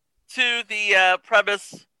honest to the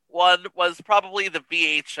premise one was probably the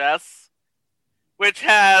VHS, which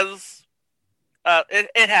has,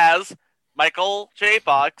 it has Michael J.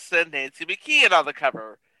 Fox and Nancy McKeon on the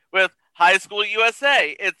cover with High School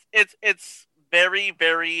USA. It's very,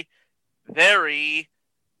 very, very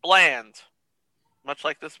bland. Much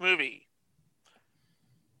like this movie.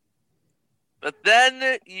 But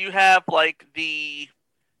then you have like the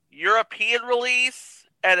European release,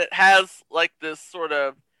 and it has like this sort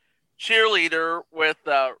of cheerleader with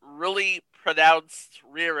a really pronounced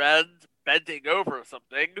rear end bending over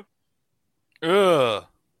something. Ugh.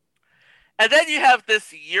 And then you have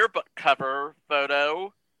this yearbook cover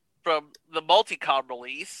photo from the Multicom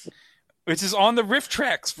release. Which is on the Riff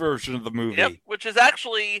Tracks version of the movie. Yep, which is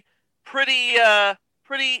actually pretty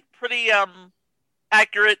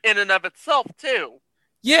accurate in and of itself too.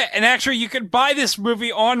 Yeah, and actually you can buy this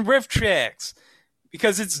movie on Riff Tracks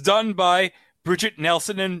because it's done by Bridget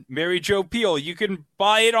Nelson and Mary Jo Pehl. You can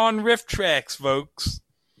buy it on Riff Tracks, folks.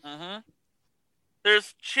 Mm-hmm.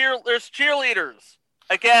 There's cheerleaders.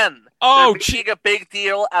 Again, Oh, they're making a big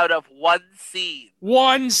deal out of one scene.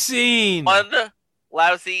 one scene. One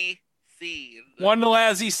lousy scene. One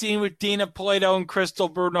lousy scene with Dina Plato and Crystal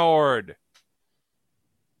Bernard.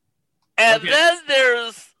 And Okay. then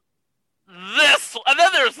there's this. And then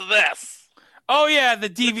there's this. Oh yeah, the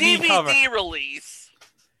The DVD, cover. release.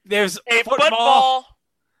 There's A football.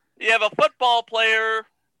 You have a football player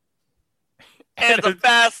and a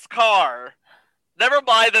fast car. Never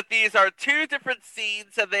mind that these are two different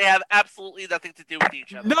scenes and they have absolutely nothing to do with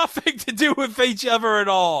each other. Nothing to do with each other at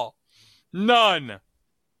all. None.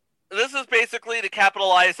 This is basically to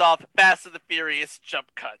capitalize off Fast and the Furious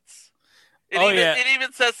jump cuts. It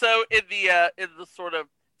even says so in the sort of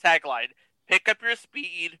tagline: "Pick up your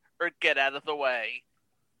speed or get out of the way."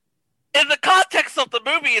 In the context of the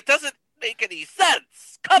movie, it doesn't make any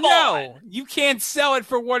sense. Come on. No, you can't sell it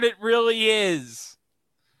for what it really is.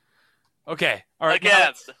 Okay, all right.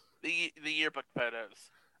 Again, the yearbook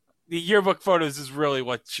photos. The yearbook photos is really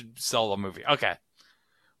what should sell the movie. Okay.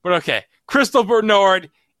 But okay. Crystal Bernard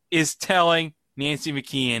is telling Nancy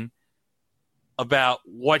McKeon about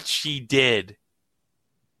what she did.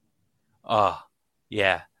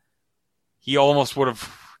 Yeah. He almost would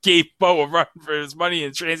have gave Bo a run for his money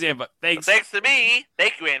in Trans Am, but thanks. Thanks to me.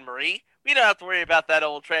 Thank you, Anne-Marie. We don't have to worry about that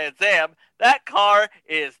old Trans Am. That car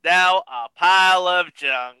is now a pile of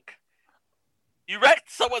junk. You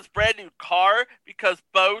wrecked someone's brand new car because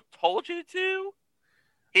Bo told you to?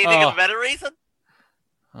 Can you think of a better reason?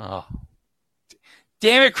 Oh.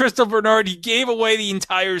 Damn it, Crystal Bernard. You gave away the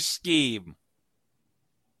entire scheme.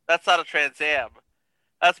 That's not a Trans Am.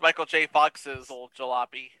 That's Michael J. Fox's old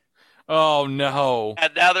jalopy. Oh, no.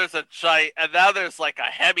 And now there's like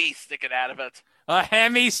a Hemi sticking out of it. A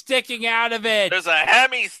Hemi sticking out of it. There's a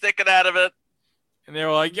Hemi sticking out of it. And they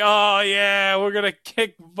were like, oh, yeah, we're going to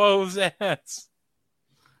kick Bo's ass.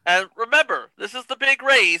 And remember, this is the big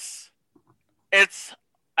race. It's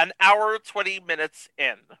an hour, 20 minutes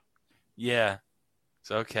in. Yeah. It's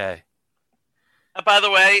okay. And by the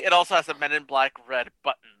way, it also has a Men in Black red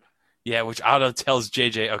button. Yeah, which Otto tells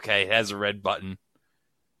JJ, okay, it has a red button.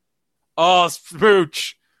 Oh,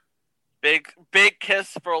 smooch. Big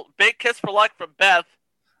kiss for luck from Beth.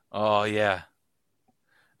 Oh, yeah.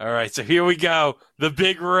 All right, so here we go. The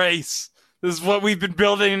big race. This is what we've been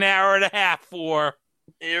building an hour and a half for.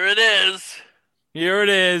 Here it is. Here it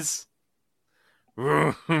is.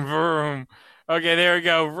 Vroom, vroom. Okay, there we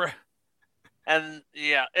go. And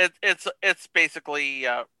yeah, it's basically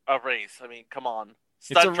a race. I mean, come on. It's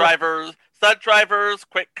Stunt drivers,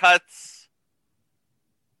 quick cuts,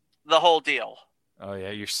 the whole deal. Oh, yeah,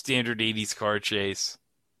 your standard 80s car chase.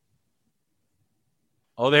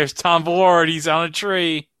 Oh, there's Tom Ballard. He's on a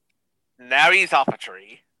tree. Now he's off a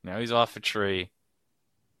tree. Now he's off a tree.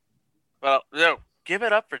 Well, no, give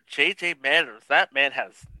it up for J.J. Manners. That man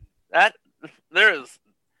has that.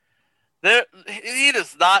 He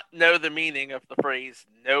does not know the meaning of the phrase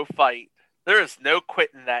 "no fight." There is no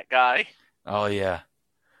quitting that guy. Oh, yeah.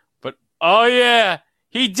 But, oh, yeah,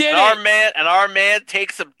 he did And our man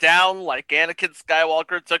takes him down like Anakin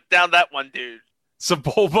Skywalker took down that one dude.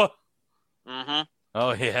 Sebulba. Mm-hmm.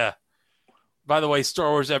 Oh, yeah. By the way,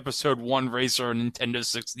 Star Wars Episode 1 Racer on Nintendo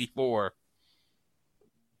 64.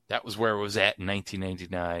 That was where it was at in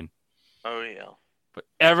 1999. Oh, yeah. But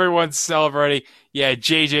everyone's celebrating. Yeah,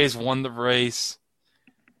 JJ's won the race.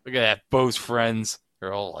 Look at that. Bo's friends.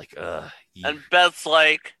 They're all like, ugh. Yeah. And Beth's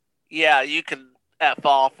like, yeah, you can F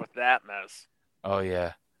off with that mess. Oh,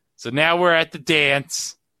 yeah. So now we're at the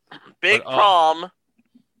dance. Big prom.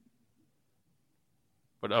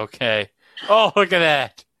 But okay. Oh, look at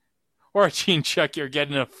that. Archie and Chucky are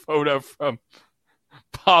getting a photo from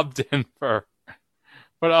Bob Denver.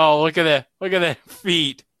 But oh, look at that. Look at that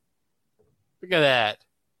feet. Look at that.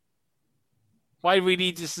 Why do we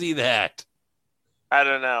need to see that? I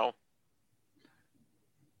don't know.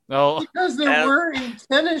 No. Because they're wearing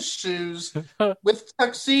tennis shoes with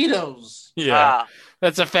tuxedos. Yeah.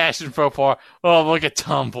 That's a fashion faux pas. Oh, look at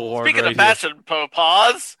Tom Ballard. Speaking right of fashion faux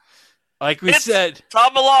pas, like we said,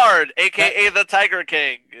 Tom Ballard, a.k.a. the Tiger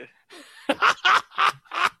King.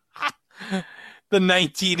 The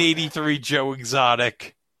 1983 Joe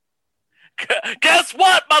Exotic. Guess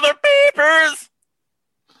what, mother beepers?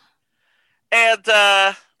 And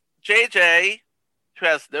JJ, who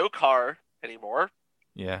has no car anymore,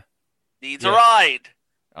 Yeah. needs a ride.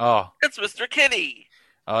 Oh. It's Mr. Kitty.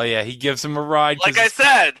 Oh, yeah. He gives him a ride. Like I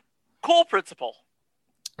said, cool principle.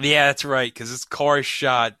 Yeah, that's right. Because his car is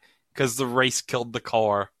shot because the race killed the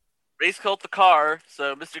car. Race killed the car,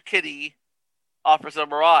 so Mr. Kitty offers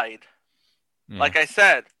him a ride. Yeah. Like I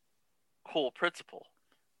said, cool principle.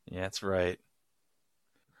 Yeah, that's right.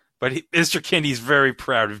 But Mr. Kindy's very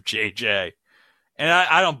proud of JJ. And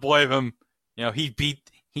I don't blame him. You know, he beat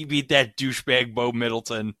that douchebag Bo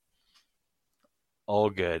Middleton. All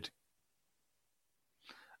good.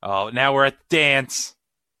 Oh, now we're at the dance.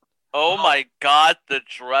 Oh my God, the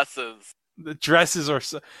dresses. The dresses are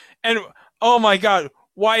so... And, oh my God,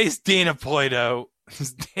 why is Dana Plato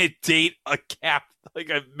date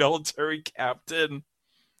a military captain?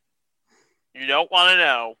 You don't want to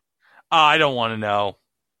know. I don't want to know.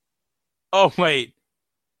 Oh, wait.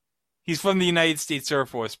 He's from the United States Air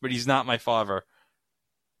Force, but he's not my father.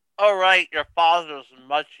 All right, your father's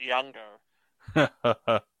much younger.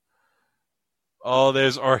 Oh,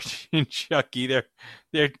 there's Archie and Chucky.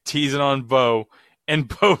 They're teasing on Bo, and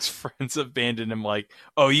Bo's friends abandon him like,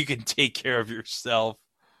 oh, you can take care of yourself.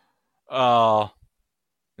 Oh.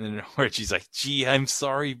 And then Archie's like, gee, I'm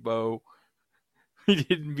sorry, Bo. We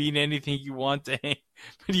didn't mean anything you want to hang,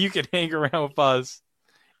 but you can hang around with us.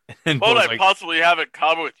 And What Bo's would I like, possibly have in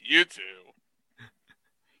common with you two?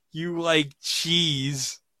 you like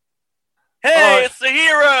cheese. Hey, it's the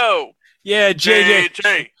hero! Yeah,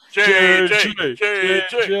 JJ. JJ.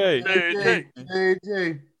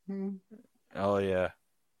 JJ. Oh, yeah.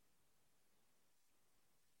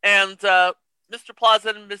 And Mr. Plaza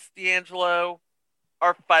and Miss D'Angelo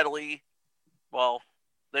are finally, well,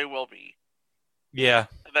 they will be Yeah.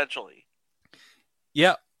 eventually.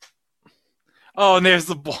 Yep. Oh, and there's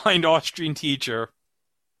the blind Austrian teacher.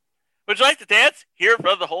 Would you like to dance here in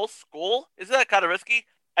front of the whole school? Isn't that kind of risky?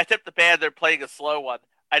 I tipped the band. They're playing a slow one.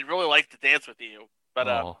 I'd really like to dance with you. But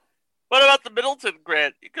Oh. what about the Middleton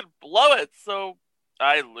grant? You could blow it, so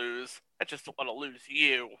I lose. I just don't want to lose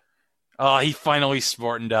you. Oh, he finally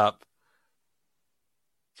smartened up.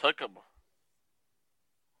 Took him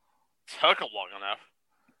long enough.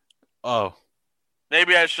 Oh.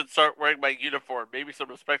 Maybe I should start wearing my uniform. Maybe some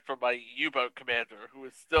respect for my U-boat commander, who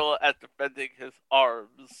is still at defending his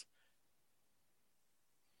arms.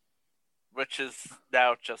 Which is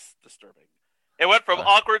now just disturbing. It went from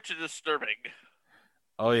awkward to disturbing.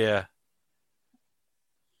 Oh, yeah.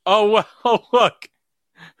 Oh, well, look.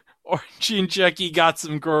 Archie and Chucky got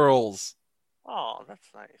some girls. Oh, that's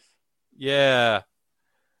nice. Yeah.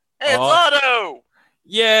 Hey, it's Oh. Otto!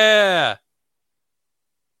 Yeah.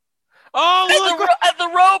 Oh, look. And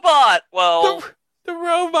the robot! Well, The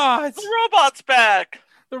robots. the robot's back!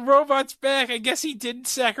 The robot's back. I guess he didn't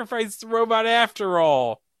sacrifice the robot after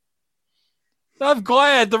all. I'm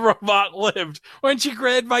glad the robot lived. Weren't you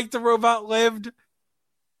glad, Mike, the robot lived?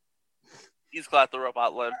 He's glad the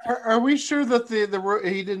robot lived. Are we sure that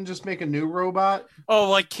he didn't just make a new robot? Oh,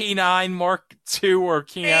 like K9 Mark II or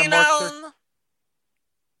K9 Mark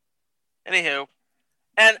III? Anywho.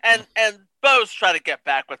 And Bo's trying to get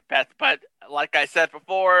back with Beth, but like I said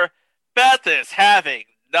before, Beth is having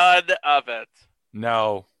none of it.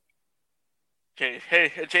 No.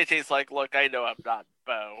 JJ's like, look, I know I'm not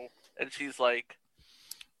Bo. And she's like,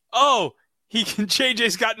 Oh,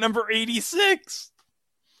 JJ's got number 86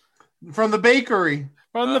 From the bakery.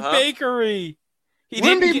 from the bakery. He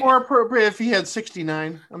Wouldn't didn't be more appropriate if he had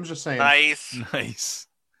 69. I'm just saying. nice. Nice.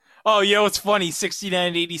 Oh, you know what's funny? 69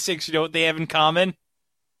 and 86, you know what they have in common?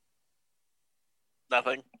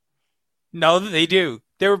 Nothing. No, they do.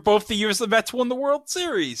 They were both the years the Mets won the World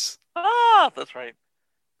Series. Ah, that's right.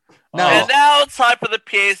 No. And now it's time for the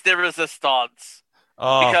pièce de résistance.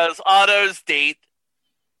 Oh, Because Otto's date,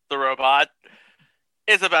 the robot,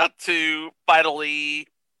 is about to finally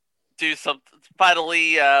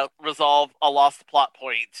resolve a lost plot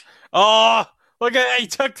point. oh, look at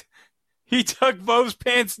he took Bo's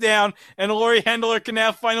pants down, and Laurie Handler can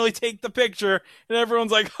now finally take the picture, and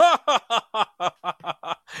everyone's like, ha ha ha ha ha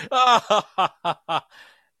ha ha ha ha.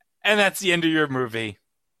 And that's the end of your movie.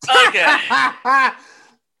 Okay.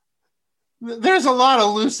 There's a lot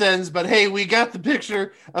of loose ends, but hey, we got the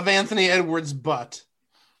picture of Anthony Edwards' butt.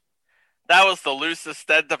 That was the loosest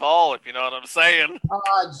end of all, if you know what I'm saying.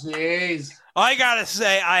 Oh, jeez. I gotta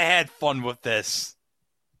say, I had fun with this.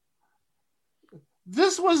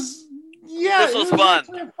 This was fun.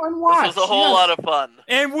 actually a fun watch. This was a whole lot of fun.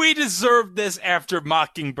 And we deserved this after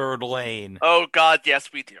Mockingbird Lane. Oh, God, yes,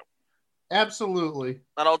 we do. Absolutely.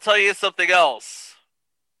 And I'll tell you something else.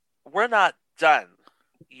 We're not done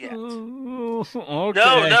yet. Ooh, okay.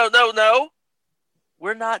 No.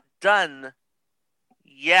 We're not done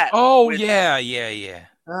yet. Oh, with- yeah.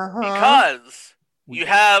 Uh-huh. Because you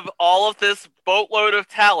have all of this boatload of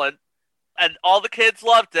talent, and all the kids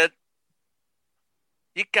loved it.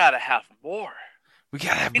 You gotta have more. We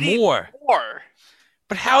gotta have We need more. More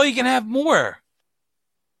But how are you gonna have more?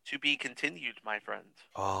 to be continued, my friend.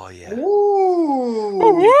 Oh, yeah. Ooh.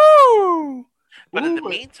 Woo! But in the Ooh.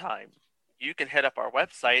 meantime, you can hit up our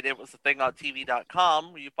website,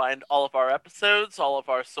 itwasthathingontv.com, where you find all of our episodes, all of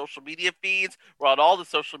our social media feeds. We're on all the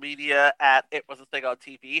social media at It Was a Thing on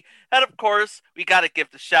TV. And of course, we got to give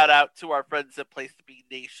the shout out to our friends at Place to Be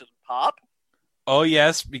Nation Pop. Oh,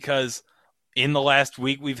 yes, because in the last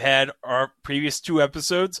week, we've had our previous 2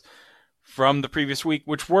 episodes from the previous week,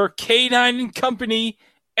 which were K9 and Company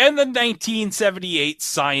and the 1978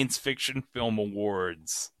 Science Fiction Film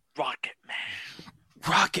Awards.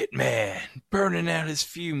 Rocket Man, burning out his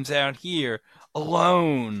fumes out here,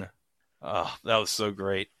 alone. Oh, that was so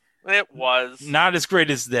great. It was. Not as great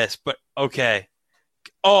as this, but okay.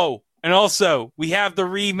 Oh, and also, we have the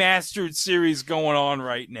remastered series going on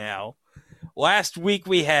right now. Last week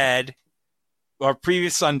we had, or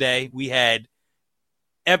previous Sunday, we had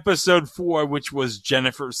episode 4, which was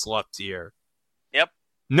Jennifer Slept Here. Yep.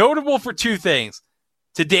 Notable for 2 things.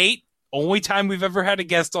 To date, only time we've ever had a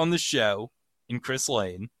guest on the show, in Chris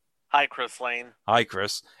Lane. Hi, Chris Lane. Hi,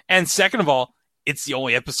 Chris. And second of all, it's the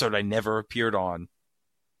only episode I never appeared on.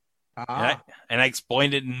 And I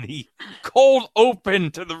explained it in the cold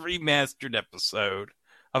open to the remastered episode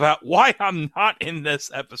about why I'm not in this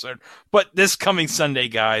episode. But this coming Sunday,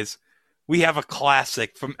 guys, we have a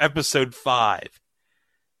classic from episode 5.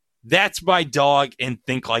 That's My Dog and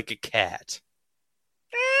Think Like a Cat.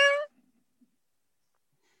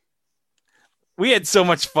 We had so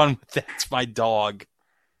much fun with That's My Dog.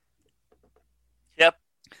 Yep.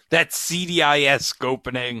 That CDI-esque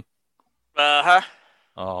opening. Uh-huh.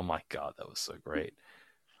 Oh my god, that was so great.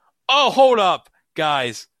 Oh, hold up,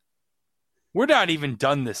 guys. We're not even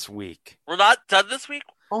done this week. We're not done this week?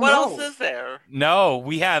 Oh, What no. else is there? No,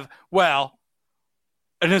 we have, well,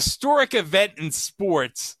 an historic event in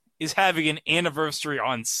sports is having an anniversary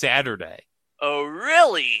on Saturday. Oh,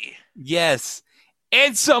 really? Yes.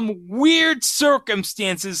 And some weird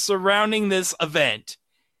circumstances surrounding this event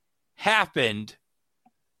happened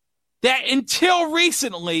that until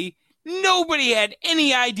recently, nobody had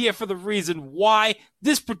any idea for the reason why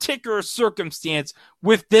this particular circumstance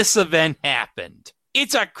with this event happened.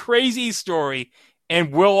 It's a crazy story,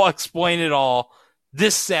 and we'll explain it all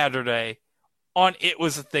this Saturday on It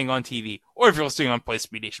Was a Thing on TV. Or if you're listening on Place to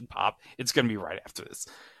Be Nation Pop, it's going to be right after this.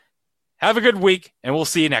 Have a good week, and we'll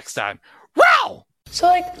see you next time. Wow! So,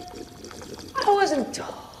 like, I wasn't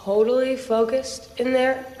totally focused in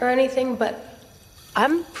there or anything, but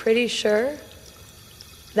I'm pretty sure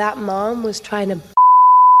that mom was trying to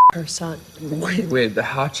her son. Wait, the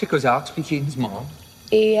hot chick was Alex P. Keaton's mom?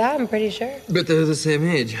 Yeah, I'm pretty sure. But they're the same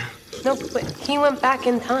age. No, but he went back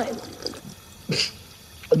in time.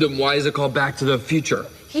 Then why is it called Back to the Future?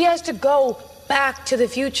 He has to go back to the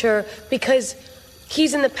future because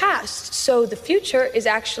he's in the past. So the future is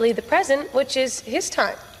actually the present, which is his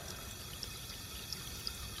time.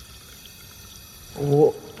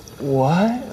 What?